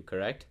created you,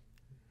 correct?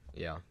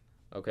 Yeah.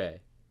 Okay,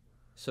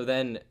 so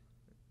then,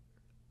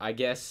 I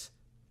guess,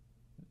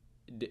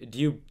 do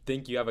you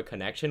think you have a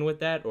connection with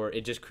that, or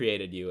it just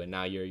created you and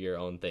now you're your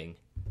own thing?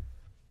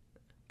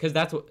 Because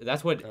that's what Oh,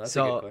 that's a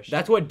So, good question.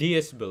 that's what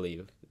deists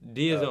believe.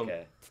 Deism.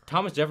 Okay.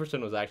 Thomas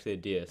Jefferson was actually a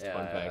deist. Yeah,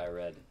 Fun fact. I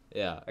read.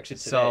 Yeah. Actually,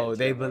 today, So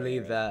they today morning,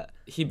 believe I read. that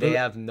He they bel-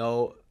 have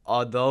no,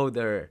 although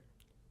they were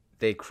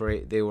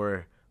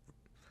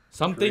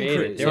something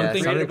Created. They yeah, were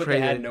something created, but they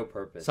had created- no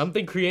purpose.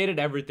 something created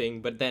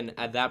everything, but then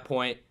at that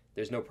point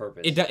There's no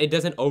purpose. it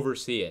doesn't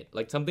oversee it.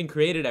 Like something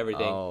created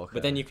everything, Oh, okay.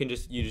 but then you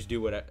just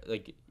do whatever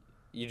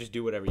you just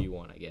do whatever you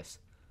want, I guess.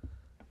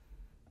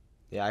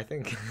 Yeah, I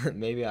think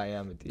maybe I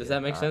am a deist. Does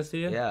that make sense to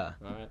you? Yeah.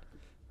 All right.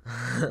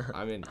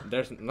 I mean,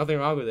 there's nothing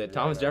wrong with it. Yeah,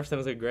 Thomas no. Jefferson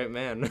was a great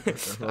man. I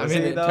Was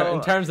mean, he, in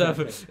though? terms of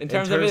his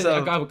terms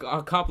of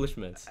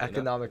accomplishments, you know?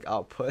 Economic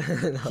output.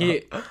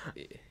 he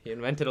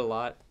invented a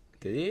lot.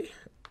 Did he?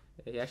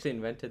 He actually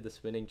invented the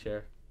spinning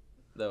chair,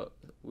 the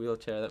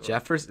wheelchair. That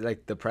Jefferson,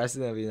 like the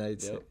president of the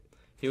United Yep.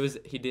 States.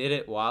 He did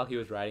it while he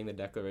was writing the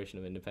Declaration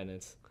of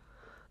Independence.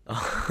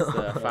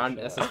 Oh.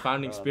 That's his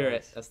founding Oh, spirit.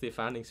 nice. That's the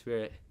founding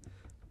spirit.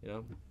 You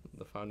know,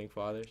 the founding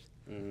fathers.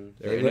 Mhm.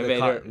 They're Maybe,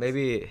 innovator.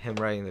 maybe him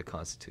writing the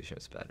Constitution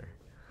was better.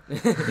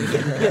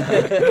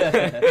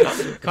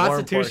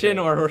 Constitution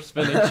or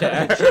spinning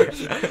chair.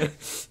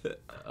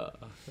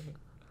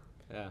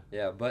 Yeah.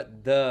 Yeah,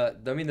 but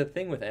the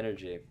thing with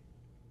energy,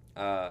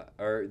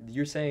 or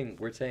we're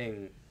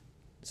saying,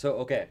 so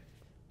okay,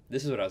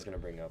 this is what I was gonna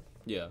bring up.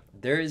 Yeah.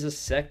 There is a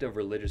sect of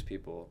religious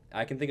people.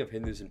 I can think of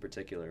Hindus in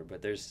particular,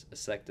 but there's a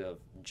sect of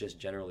just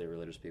generally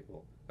religious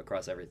people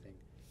across everything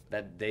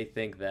that they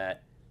think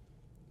that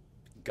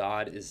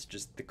God is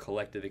just the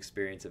collective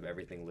experience of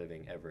everything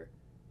living ever.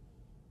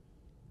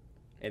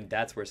 And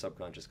that's where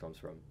subconscious comes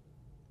from.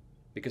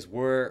 Because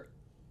we're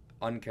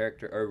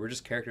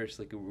just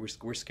characteristically,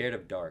 we're scared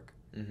of dark.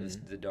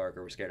 Mhm. The dark,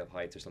 or we're scared of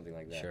heights or something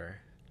like that. Sure.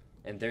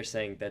 And they're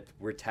saying that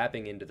we're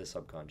tapping into the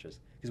subconscious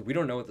because we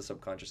don't know what the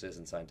subconscious is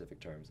in scientific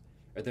terms,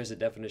 or there's a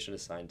definition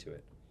assigned to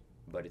it,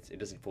 but it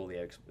doesn't fully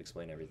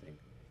explain everything.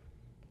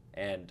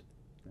 And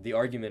the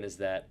argument is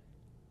that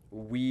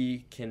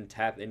we can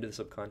tap into the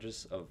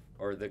subconscious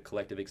or the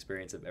collective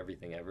experience of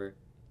everything ever,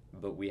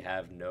 but we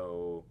have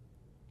no,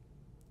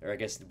 or I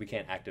guess we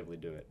can't actively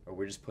do it, or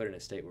we're just put in a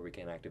state where we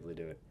can't actively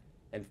do it.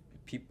 And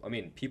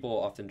people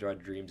often draw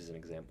dreams as an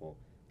example.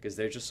 Because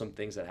there's just some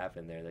things that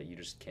happen there that you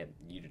just can't,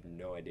 you have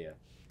no idea.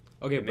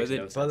 Okay, It makes but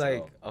no But sense at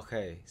like, all.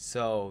 okay,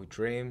 so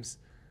dreams,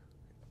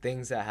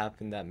 things that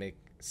happen that make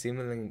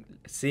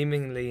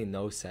seemingly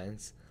no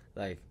sense,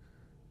 like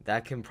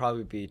that can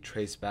probably be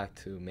traced back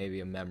to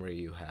maybe a memory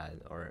you had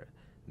or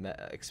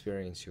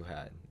experience you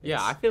had.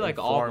 yeah, I It's feel like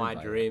all informed my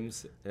by it.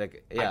 dreams.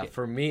 Like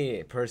for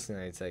me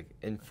personally, it's like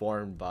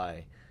informed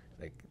by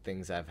like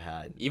things I've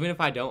had. Even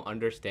if I don't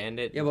understand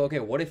it. Yeah, but okay,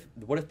 what if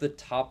the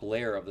top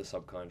layer of the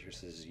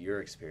subconscious is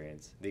your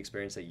experience, the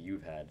experience that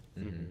you've had?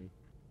 Mhm.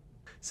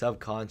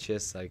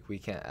 Subconscious, like we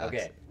can't access.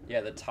 Okay,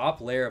 yeah, the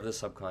top layer of the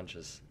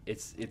subconscious,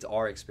 it's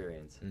our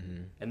experience,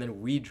 Mm-hmm. and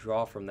then we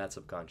draw from that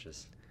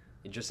subconscious,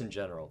 just in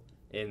general,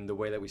 in the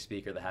way that we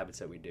speak or the habits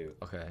that we do.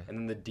 Okay. And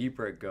then the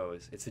deeper it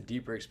goes, it's the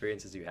deeper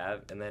experiences you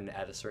have, and then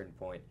at a certain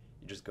point,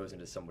 it just goes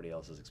into somebody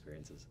else's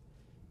experiences.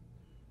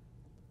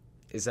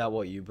 Is that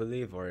what you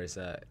believe, or is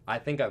that I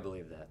think I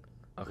believe that.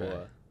 okay?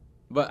 Cool.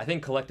 But I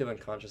think collective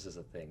unconscious is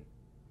a thing.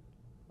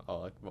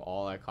 like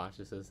all our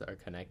consciousnesses are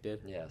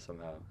connected. Yeah,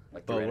 somehow.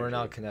 Like But through we're energy,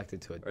 not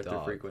connected to a or through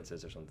dog.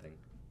 frequencies or something.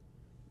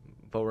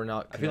 But we're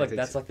not. I feel like connected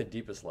that's to- like the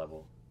deepest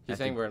level. He's I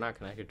saying think- we're not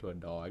connected to a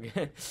dog.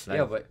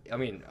 Yeah, but I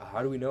mean,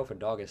 how do we know if a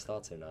dog has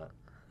thoughts or not?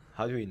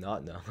 How do we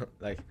not know?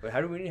 Like, But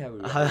how do we have? we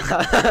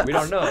We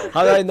don't know.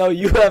 How do I know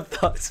you have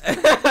thoughts?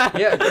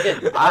 Yeah,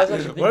 okay, I was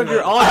actually What if thinking you're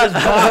about- all his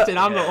thoughts and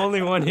I'm the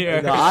only one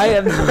here? No, I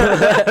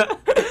am.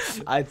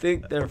 I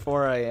think,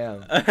 therefore, I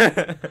am.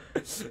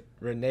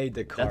 Rene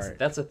Descartes.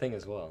 That's a thing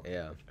as well.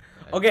 Yeah.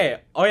 Okay.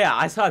 Oh yeah,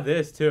 I saw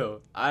this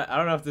too. I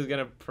don't know if this is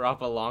gonna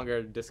prop a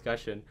longer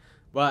discussion,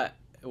 but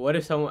what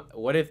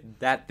if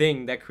that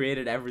thing that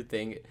created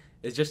everything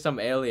is just some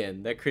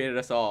alien that created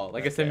us all,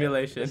 like a Okay,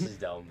 simulation? This is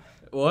dumb.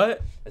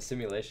 What? A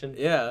simulation?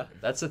 Yeah.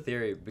 That's a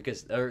theory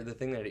because or the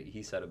thing that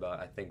he said about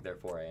I think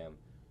therefore I am.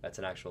 That's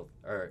an actual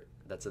or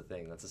that's a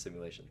thing. That's a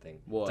simulation thing.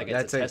 What? It's like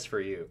That's it's a test for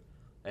you,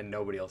 and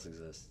nobody else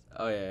exists.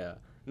 Oh yeah.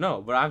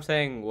 No, but I'm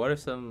saying, what if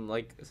some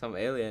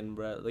alien,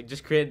 bro, like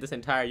just created this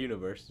entire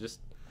universe? Just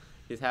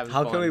he's having.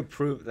 How fun. can we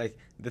prove? Like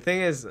the thing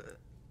is,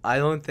 I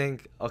don't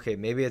think. Okay,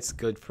 maybe it's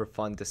good for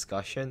fun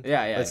discussion.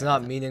 Yeah. But it's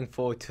not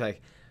meaningful to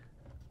like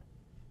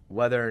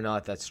whether or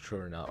not that's true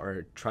or not,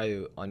 or try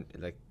to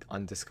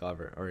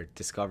undiscover or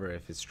discover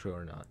if it's true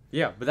or not.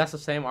 Yeah, but that's the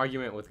same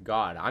argument with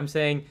God. I'm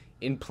saying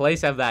in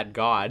place of that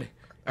God,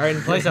 or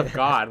in place of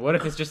God, what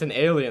if it's just an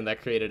alien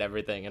that created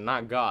everything and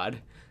not God?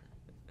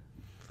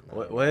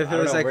 What if I it don't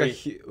was know, like where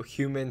a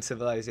human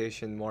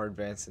civilization more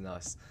advanced than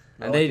us?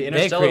 And like they the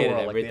interstellar created world,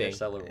 like the everything.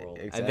 interstellar world.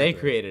 Exactly. And they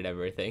created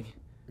everything.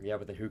 Yeah,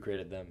 but then who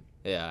created them?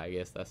 Yeah, I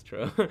guess that's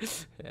true.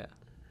 Yeah.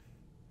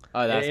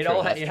 Oh, that's It true.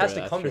 all that's it has true, to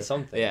that's come true. to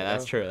something. Yeah, you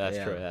that's know? true. That's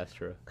Yeah. true. That's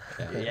true.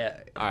 Yeah,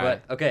 All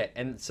but okay,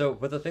 and so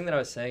but the thing that I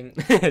was saying,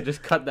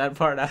 Just cut that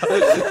part out.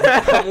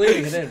 I'm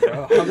leaving it in,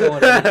 bro. I'm going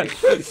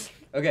to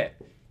Okay,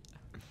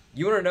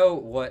 you want to know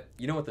what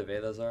the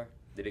Vedas are?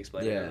 Did he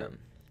explain it? Yeah. earlier?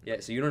 Yeah.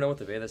 So you don't know what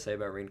the Vedas say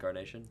about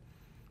reincarnation?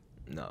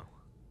 No.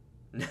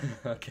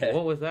 Okay.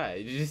 What was that?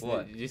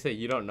 What? Did you say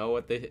you don't know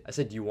what they? I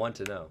said you want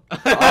to know.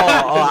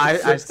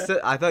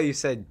 I thought you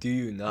said, "Do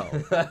you know?"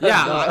 Yeah,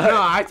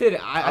 no, I said.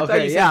 I thought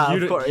Okay, you said yeah,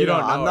 you, of course, you don't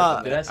no, know. I'm or not-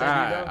 something. Did I say you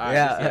Alright, know? alright,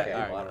 Yeah. Okay,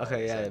 alright. well, I don't know Okay,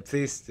 what yeah, to say.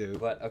 please do.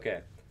 But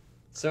okay,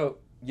 so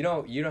you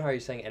know how you're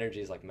saying energy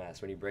is like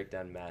mass. When you break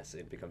down mass,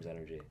 it becomes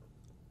energy.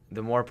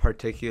 The more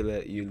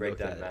particulate you break look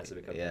down at mass, it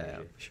becomes yeah,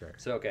 energy. sure.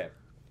 So okay,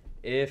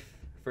 if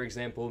for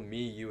example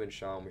me, you, and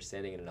Shyam were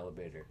standing in an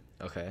elevator,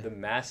 Okay. the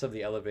mass of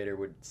the elevator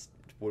would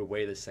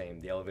weigh the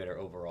same, the elevator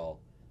overall,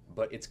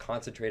 but it's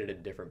concentrated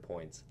at different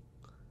points.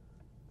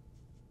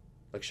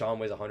 Like Shyam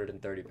weighs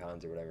 130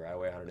 pounds or whatever. I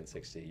weigh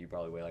 160. You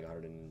probably weigh like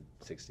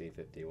 160,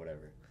 50,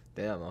 whatever.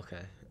 Damn.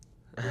 Okay.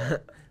 Yeah.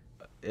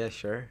 Yeah,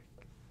 sure.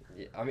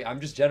 Yeah, I mean, I'm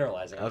just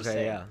generalizing. I'm just Okay.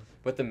 saying. Yeah.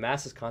 But the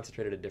mass is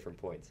concentrated at different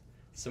points.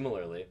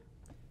 Similarly,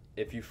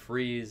 if you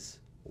freeze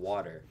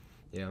water,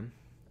 Yeah.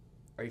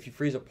 or if you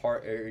freeze a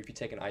part, or if you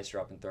take an ice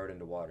drop and throw it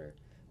into water,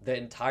 the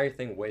entire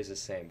thing weighs the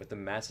same, but the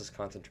mass is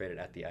concentrated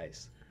at the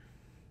ice.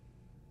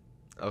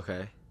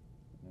 Okay.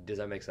 Does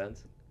that make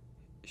sense?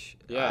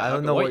 Yeah, I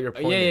don't know what your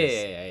point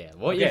is. Yeah.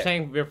 What you're Okay.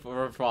 saying,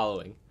 we're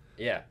following.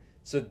 Yeah.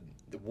 So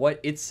what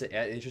it's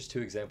just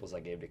two examples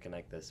I gave to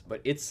connect this, but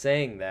it's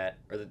saying that,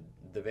 or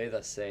the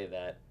Vedas say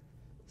that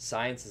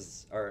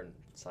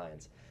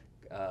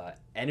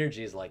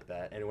energy is like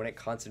that, and when it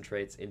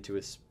concentrates into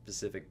a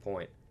specific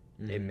point,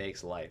 it Mhm.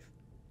 makes life.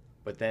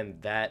 But then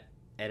that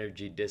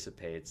energy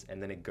dissipates,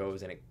 and then it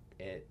goes and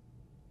it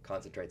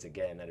concentrates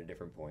again at a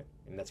different point,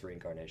 and that's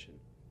reincarnation.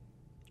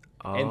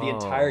 And the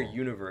entire Oh.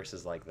 universe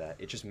is like that.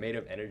 It's just made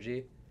of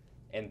energy,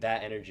 and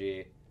that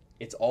energy,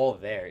 it's all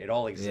there. It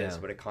all exists,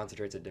 Yeah. but it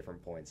concentrates at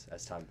different points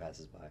as time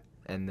passes by.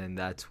 And then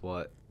that's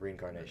what.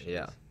 Reincarnation.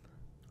 Yeah. is.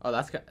 Oh,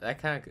 that's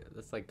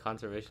like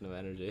conservation of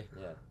energy.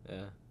 Yeah.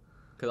 Yeah.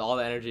 Because all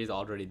the energy is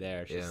already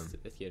there. It's Yeah. just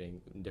it's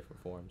getting in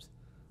different forms.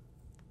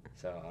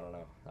 So I don't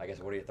know. I guess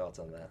what are your thoughts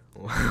on that?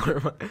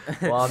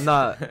 Well, I'm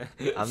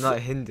not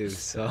Hindu,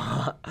 so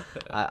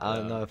I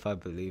don't know if I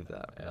believe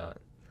that or Yeah. not.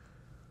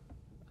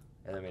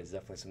 And I mean, it's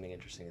definitely something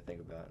interesting to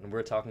think about. And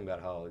we're talking about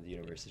how the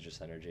universe is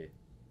just energy.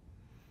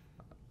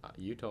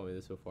 You told me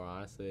this before,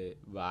 honestly,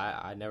 but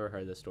I never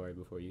heard this story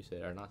before you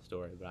said, or not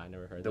story, but I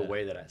never heard The that.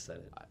 way that I said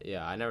it.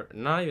 Yeah, I never,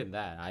 not even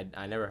that.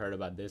 I never heard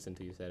about this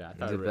until you said it. I He's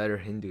thought a better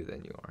Hindu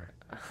than you are.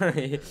 No,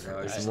 It's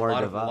it's just more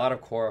a devout. lot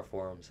of Quora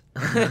forums.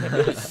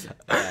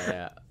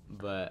 yeah,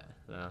 but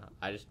no,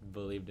 I just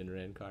believed in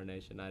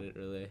reincarnation. I didn't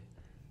really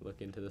look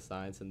into the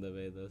science in the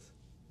Vedas.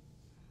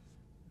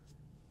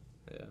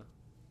 Yeah,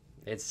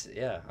 It's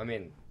I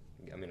mean,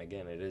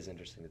 again, it is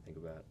interesting to think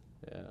about.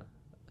 yeah,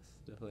 it's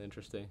definitely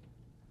interesting.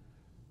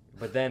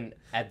 But then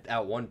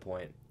at one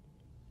point,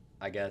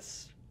 I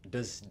guess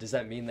does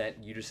that mean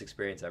that you just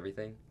experience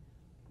everything?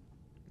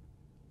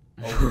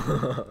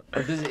 Or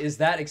is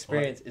that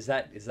experience is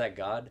that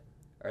God,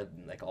 or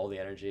like all the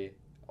energy,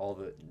 all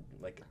the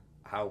like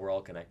how we're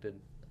all connected?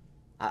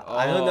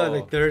 I don't know. Oh.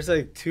 Like, there's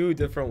like two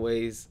different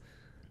ways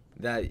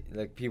that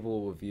like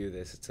people will view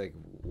this. It's like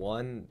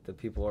one, the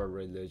people are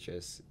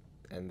religious,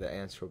 and the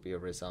answer will be a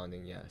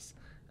resounding yes.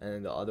 And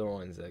then the other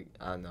one's like,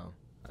 I don't know.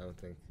 I don't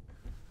think.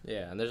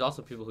 Yeah, and there's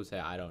also people who say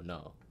I don't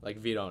know, like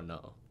we don't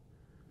know,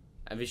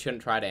 and we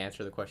shouldn't try to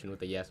answer the question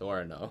with a yes or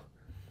a no.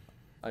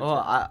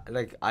 Oh,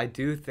 I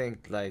do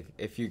think like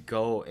if you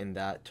go in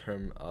that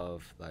term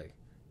of like,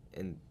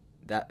 in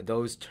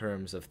those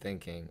terms of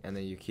thinking, and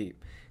then you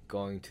keep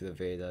going to the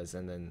Vedas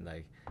and then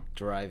like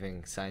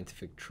deriving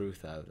scientific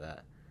truth out of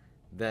that,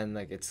 then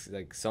like it's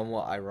like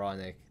somewhat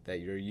ironic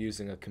that you're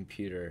using a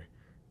computer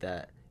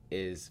that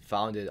is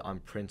founded on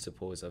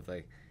principles of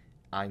like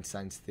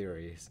Einstein's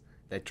theories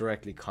that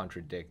directly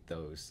contradict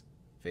those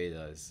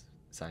Vedas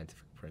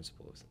scientific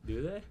principles.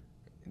 Do they?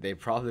 They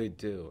probably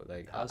do.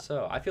 Like How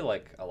so? I feel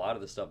like a lot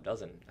of the stuff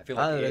doesn't. I feel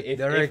I like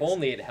don't know, if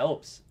only it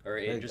helps or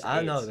it like, just I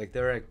don't know. aids. Like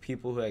there are like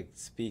people who like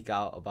speak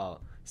out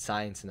about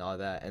science and all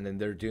that, and then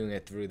they're doing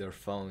it through their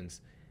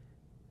phones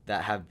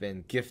that have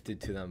been gifted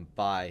to them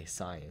by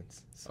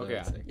science. So Okay,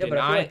 it's like, Yeah, but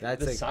I feel like That's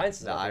the like science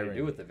has the nothing to irony.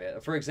 do with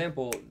it. For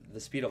example, the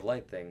speed of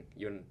light thing.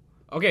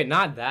 Okay,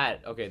 not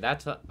that. Okay,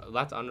 that's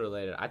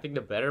unrelated. I think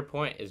the better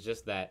point is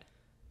just that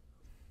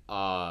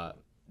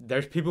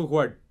there's people who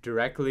are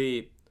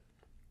directly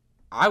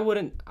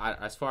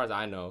as far as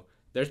I know,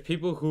 there's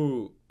people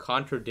who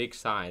contradict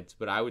science,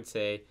 but I would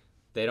say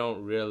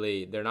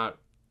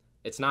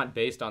it's not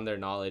based on their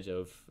knowledge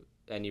of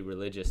any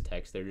religious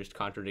text. They're just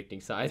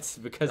contradicting science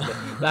because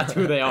that's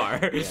who they are.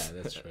 Yeah,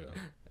 that's true.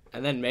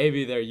 And then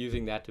maybe they're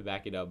using that to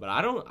back it up. But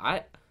I don't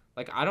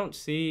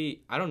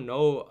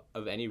know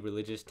of any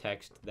religious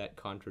text that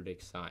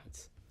contradicts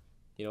science.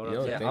 You know what I'm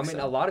don't saying? Yeah, I think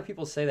mean, so? a lot of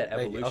people say that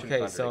Like, evolution okay,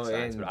 contradicts so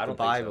science, in but I don't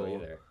the Bible- think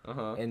so either.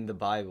 Uh-huh. In the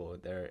Bible,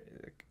 there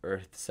like,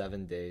 Earth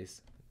 7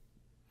 days.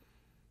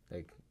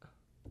 Like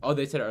Oh,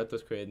 they said Earth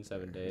was created in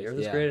 7 The days. Earth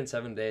was Yeah. created in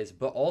 7 days,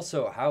 but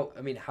also how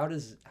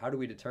do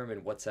we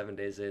determine what 7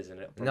 days is?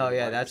 From no, a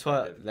yeah, divine that's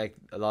what perspective? like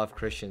a lot of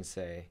Christians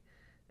say,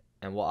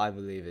 and what I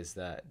believe is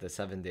that the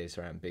 7 days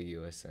are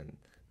ambiguous and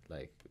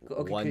like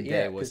Okay, one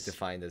yeah, day was 'cause-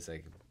 defined as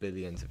like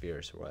billions of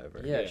years or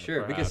whatever. Yeah, Yeah,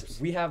 sure. perhaps. Because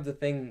we have the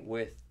thing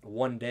with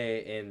one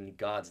day in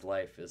God's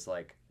life is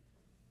like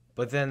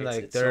But then It's-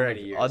 like it's so there are many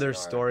like, years other in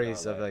our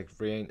stories of life.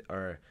 like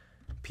or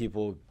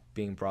people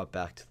being brought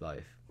back to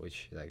life,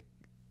 which like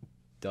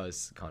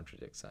does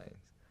contradict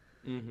science.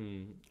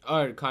 Mm-hmm.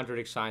 Or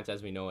contradicts science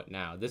as we know it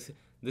now. This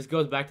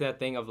goes back to that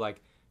thing of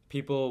like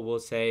people will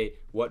say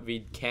what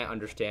we can't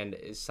understand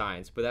is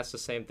science, but that's the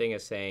same thing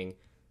as saying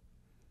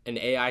an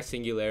AI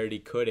singularity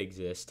could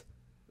exist.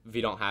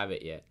 We don't have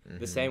it yet.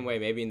 The same way,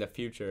 maybe in the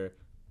future,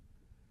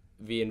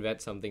 we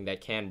invent something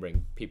that can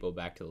bring people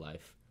back to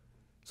life.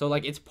 So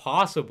like it's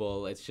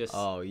possible. It's just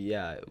Oh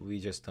yeah, we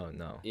just don't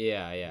know.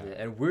 yeah. Yeah,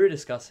 and we're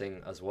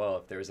discussing as well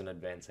if there was an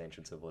advanced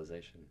ancient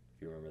civilization.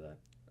 If you remember that.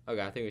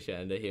 Okay, I think we should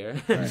end it here.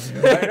 I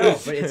know,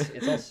 but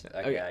it's also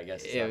okay. I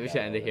guess. It's Yeah, not we that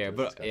should end it relevant here. to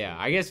But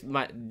yeah, discussing.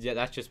 I guess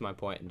that's just my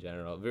point in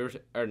general.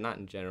 Or not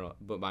in general,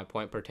 but my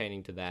point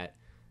pertaining to that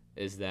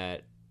is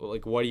that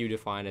like what do you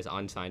define as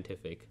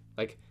unscientific?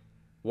 Like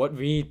what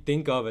we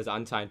think of as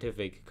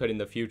unscientific could in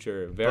the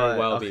future very But,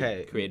 well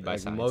okay, be created by like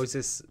science.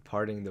 Moses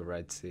parting the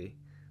Red Sea,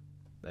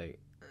 like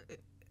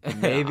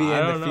maybe I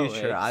in don't the know,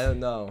 future. man. I don't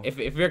know. If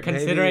we're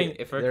considering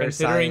Maybe if we're there's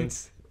considering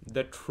science.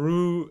 the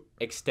true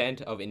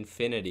extent of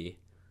infinite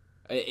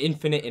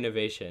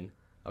innovation,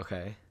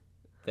 Okay.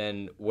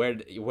 then where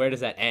does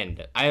that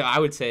end? I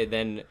would say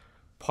then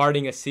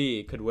parting a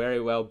sea could very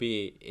well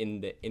be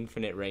in the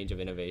infinite range of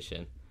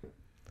innovation.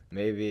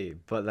 Maybe,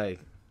 but like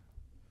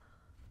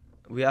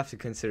we have to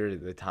consider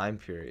the time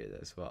period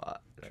as well.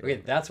 Like, Okay,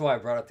 that's why I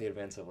brought up the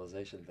advanced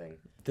civilization thing.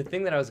 The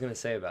thing that I was going to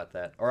say about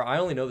that, or I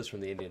only know this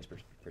from the Indians'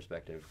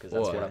 perspective, because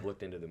that's what What? I've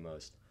looked into the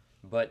most.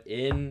 But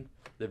in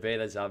the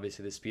Vedas,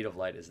 obviously, the speed of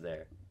light is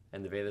there.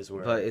 And the Vedas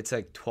were... But it's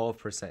like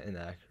 12%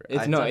 inaccurate.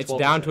 It's not it's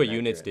down to a 12%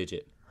 units accurate.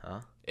 digit. Huh?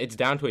 It's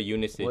down to a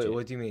units digit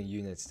What do you mean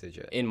units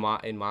digit? in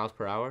miles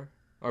per hour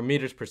or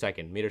meters per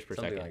second. Meters per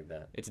something second. like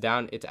that. It's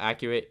down. It's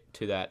accurate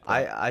to that.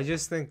 point. I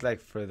just think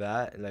like for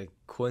that, like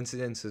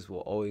coincidences will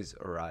always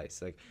arise.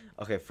 Like,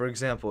 okay, for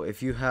example,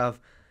 if you have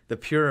the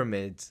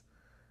pyramids,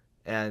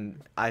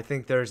 and I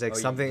think there's like Oh,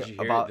 something did you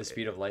hear about the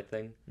speed of light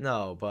thing?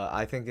 no, but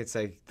I think it's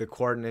like the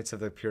coordinates of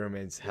the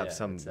pyramids have Yeah,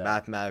 some it's that.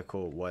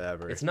 mathematical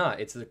whatever. It's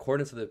not. It's the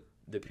coordinates of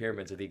the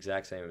pyramids are the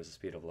exact same as the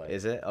speed of light.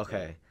 Is it?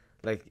 Okay.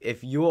 Like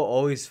if you will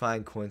always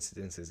find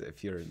coincidences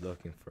if you're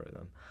looking for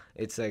them.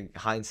 It's like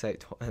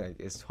hindsight like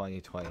it's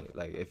 2020.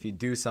 Like if you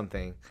do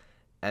something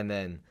and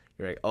then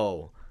you're like,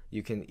 "Oh,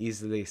 you can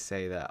easily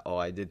say that, oh,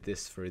 I did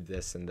this for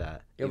this and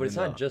that." Yeah, but it's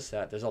even not just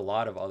that. There's a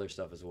lot of other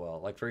stuff as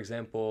well. Like, for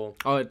example,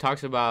 Oh, it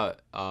talks about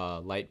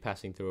light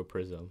passing through a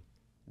prism.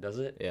 does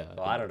it? Yeah.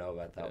 Well, I don't know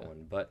about that Yeah.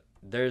 one. But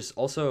there's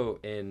also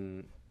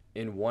in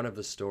one of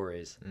the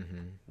stories,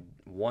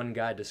 one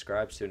guy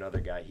describes to another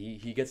guy,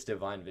 he gets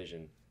divine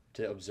vision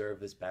to observe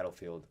this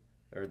battlefield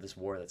or this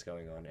war that's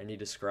going on. And he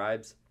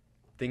describes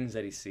things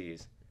that he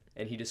sees.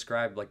 And he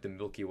described, like, the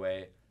Milky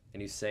Way.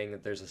 And he's saying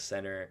that there's a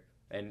center.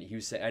 And he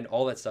was saying, and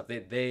all that stuff.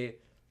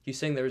 He's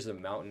saying there was a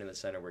mountain in the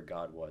center where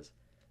God was.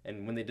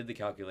 And when they did the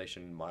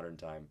calculation in modern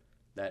time,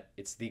 that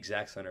it's the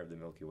exact center of the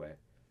Milky Way.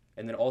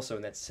 And then also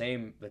in that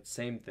same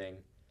thing,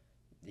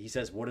 he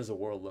says, what does the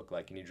world look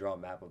like? And you draw a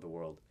map of the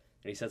world.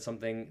 And he said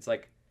something,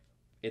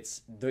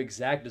 it's the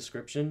exact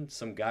description.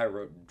 Some guy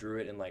drew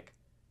it in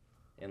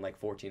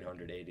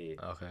 1400 AD.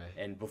 Okay.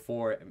 And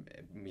before,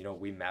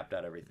 we mapped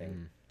out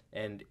everything.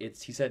 And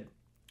he said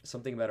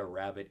something about a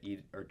rabbit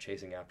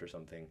chasing after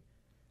something.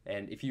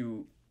 And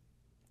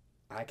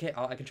I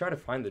can try to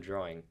find the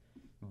drawing,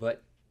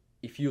 but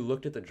if you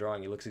looked at the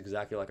drawing, it looks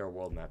exactly like our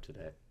world map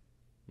today.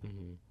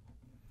 Mm-hmm.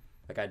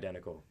 Like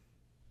identical.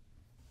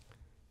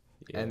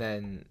 And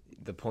then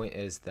the point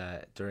is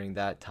that during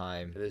that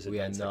time, There's we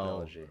had advanced no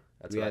technology.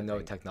 That's we what I had no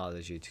think.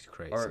 technology to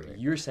create Or something.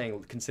 you're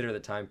saying consider the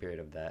time period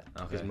of that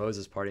because Okay.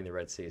 Moses parting the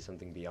Red Sea is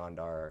something beyond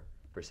our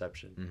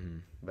perception. Mm-hmm.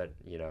 But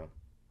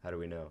how do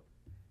we know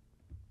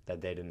that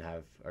they didn't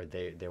have or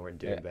they weren't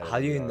doing better? How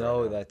do you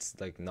know that? that's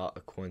like not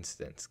a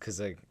coincidence? Because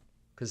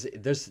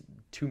there's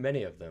too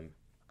many of them.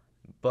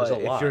 But There's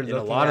a if lot you're in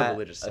looking a lot at of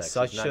religious texts,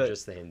 such it's not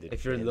just the Hindu.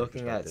 if you're Hindu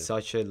looking at perspective.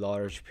 such a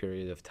large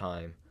period of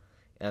time,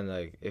 and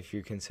like if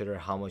you consider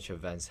how much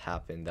events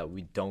happen that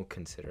we don't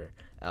consider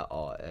at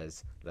all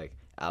as like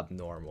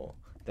abnormal,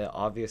 then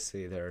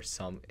obviously there are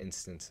some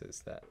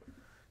instances that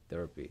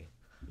there would be.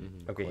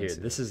 Okay, here.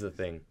 This is the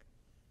thing.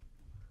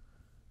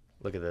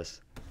 Look at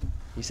this.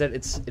 He said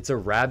it's a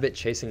rabbit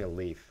chasing a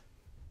leaf,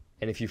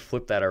 and if you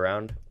flip that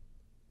around,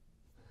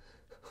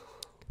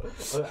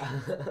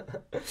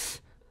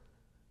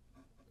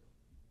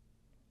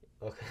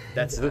 Okay.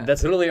 that's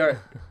literally our.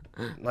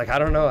 Like I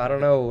don't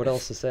know what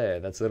else to say.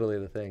 That's literally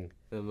the thing.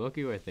 The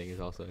Milky Way thing is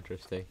also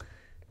interesting.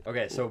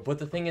 Okay, so but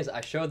the thing is,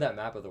 I showed that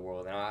map of the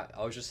world, and I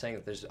was just saying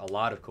that there's a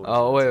lot of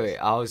coincidences. Oh wait,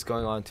 I was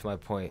going on to my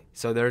point.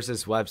 So there's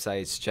this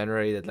website. It's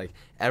generated like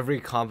every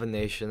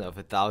combination of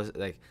 1,000,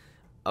 like,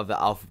 of the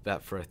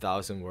alphabet for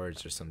 1,000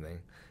 words or something.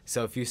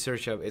 So if you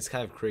search up, it's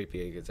kind of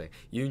creepy. It's like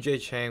Yoon Jae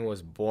Chang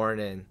was born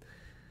in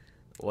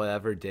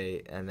whatever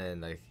date, and then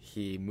like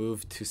he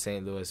moved to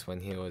St. Louis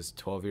when he was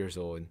 12 years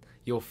old.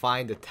 You'll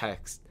find a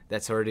text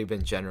that's already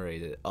been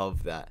generated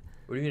of that.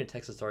 What do you mean a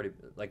text that's already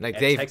like a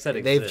They've text that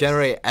they've exists?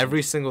 generated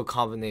every single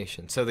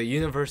combination. So the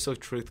universal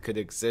truth could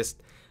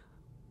exist,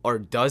 or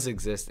does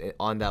exist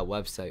on that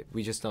website.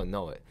 We just don't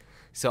know it.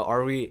 So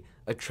are we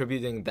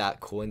attributing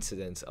that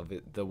coincidence of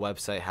the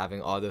website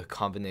having all the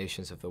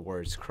combinations of the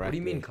words correctly? What do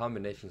you mean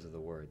combinations of the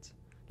words?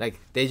 Like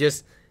they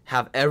just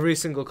have every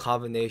single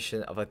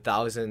combination of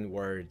 1,000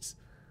 words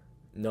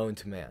known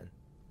to man.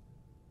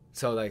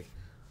 So like,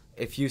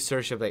 if you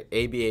search up like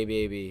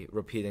AB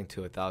repeating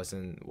to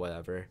 1,000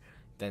 whatever,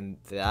 then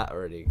that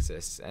already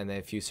exists. And then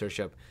if you search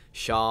up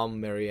Shyam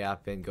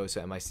Mariappan goes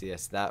to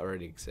MICS, that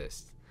already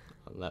exists.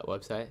 On that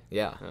website?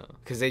 Yeah,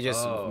 because they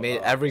just Oh, made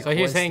oh. every So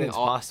he's saying coincidence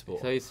possible.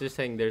 So he's just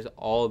saying there's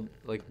all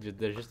like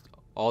there's just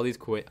all these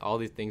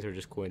things are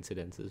just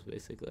coincidences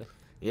basically.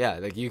 Yeah,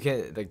 like you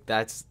can like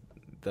that's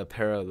the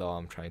parallel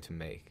I'm trying to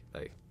make.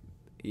 Like,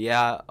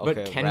 yeah, okay.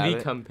 But can we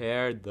rabbit.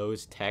 compare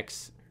those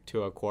texts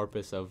to a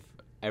corpus of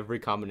every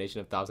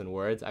combination of 1,000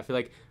 words? I feel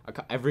like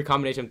every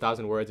combination of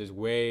 1,000 words is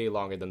way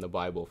longer than the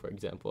Bible, for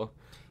example.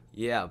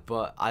 Yeah,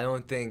 but I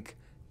don't think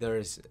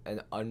there's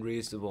an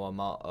unreasonable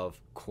amount of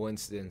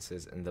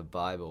coincidences in the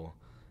Bible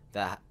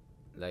that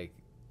like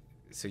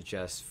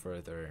suggest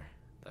further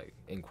like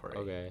inquiry.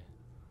 Okay.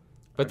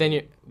 But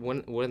then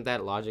wouldn't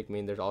that logic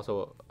mean there's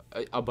also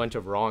a bunch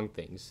of wrong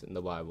things in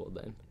the Bible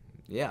then?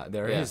 Yeah,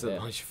 there is a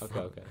bunch of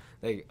okay.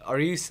 Like, are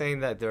you saying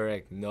that there are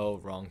like no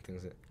wrong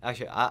things?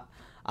 Actually, I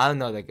don't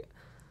know. Like,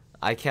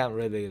 I can't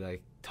really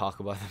like talk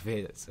about the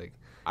Vedas. Like,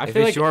 I if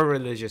feel it's like your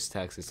religious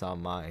text, it's not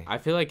mine. I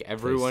feel like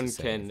everyone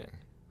say can anything.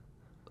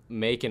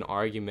 make an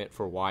argument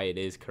for why it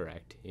is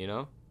correct, you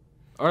know?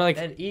 Or like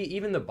And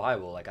even the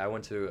Bible, like I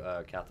went to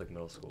a Catholic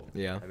middle school.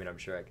 Yeah. I mean, I'm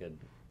sure I could,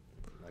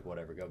 like,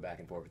 whatever, go back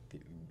and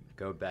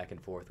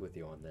forth with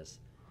you on this,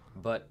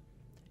 but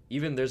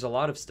even there's a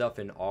lot of stuff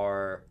in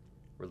our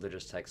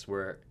religious texts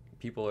where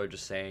people are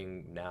just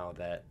saying now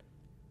that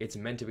it's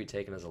meant to be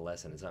taken as a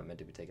lesson. It's not meant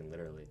to be taken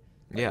literally.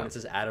 Like Yeah. when it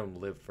says Adam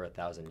lived for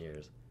 1,000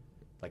 years,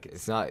 like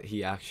It's not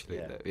he actually.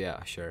 Yeah.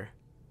 Yeah, sure.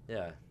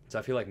 yeah. So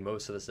I feel like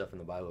most of the stuff in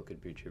the Bible could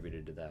be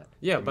attributed to that.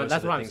 yeah, And but most that's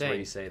of the what I'm things where saying.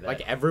 you say that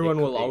Like everyone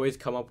it will could- always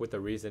come up with a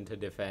reason to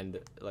defend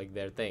like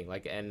their thing.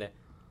 Like and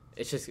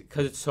it's just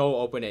because it's so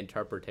open to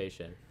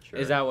interpretation. Sure.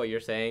 Is that what you're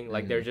saying?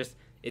 Like they're Mhm. just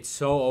it's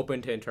so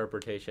open to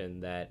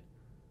interpretation that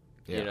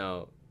Yeah. you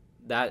know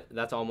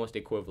that's almost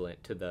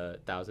equivalent to the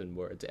 1,000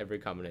 words. Every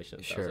combination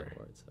of 1,000 Sure.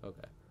 words.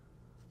 Okay,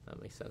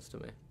 that makes sense to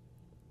me.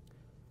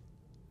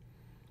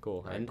 Cool.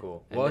 Alright, And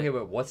cool. and Well, then- okay,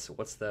 but what's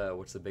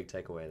the big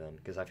takeaway then?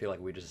 Because I feel like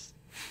we just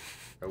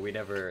we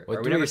never What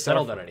we do never we start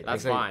settled on from? anything.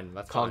 That's like fine.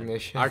 That's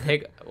cognition. fine. Our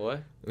take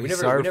what? We we never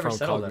started never from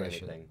settled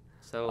cognition. on anything.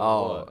 So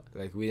Oh, what?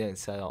 like we didn't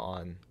settle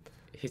on.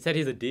 He said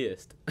he's a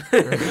deist. No,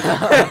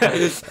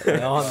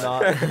 I'm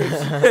not.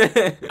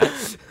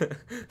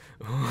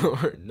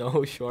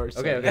 No short.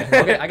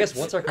 Okay. I guess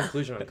what's our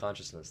conclusion on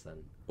consciousness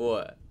then?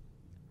 What?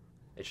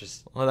 It's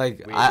just Well, like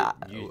we-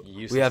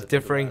 useless we have to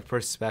think differing about.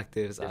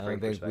 perspectives. I don't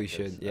different think we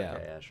should. perspectives. Yeah.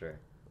 Okay, yeah, sure.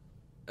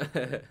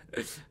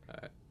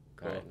 Alright,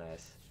 cool. All right,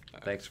 nice.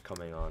 Alright. Thanks for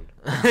coming on.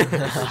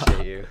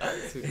 Appreciate you.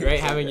 It's great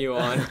having you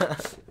on.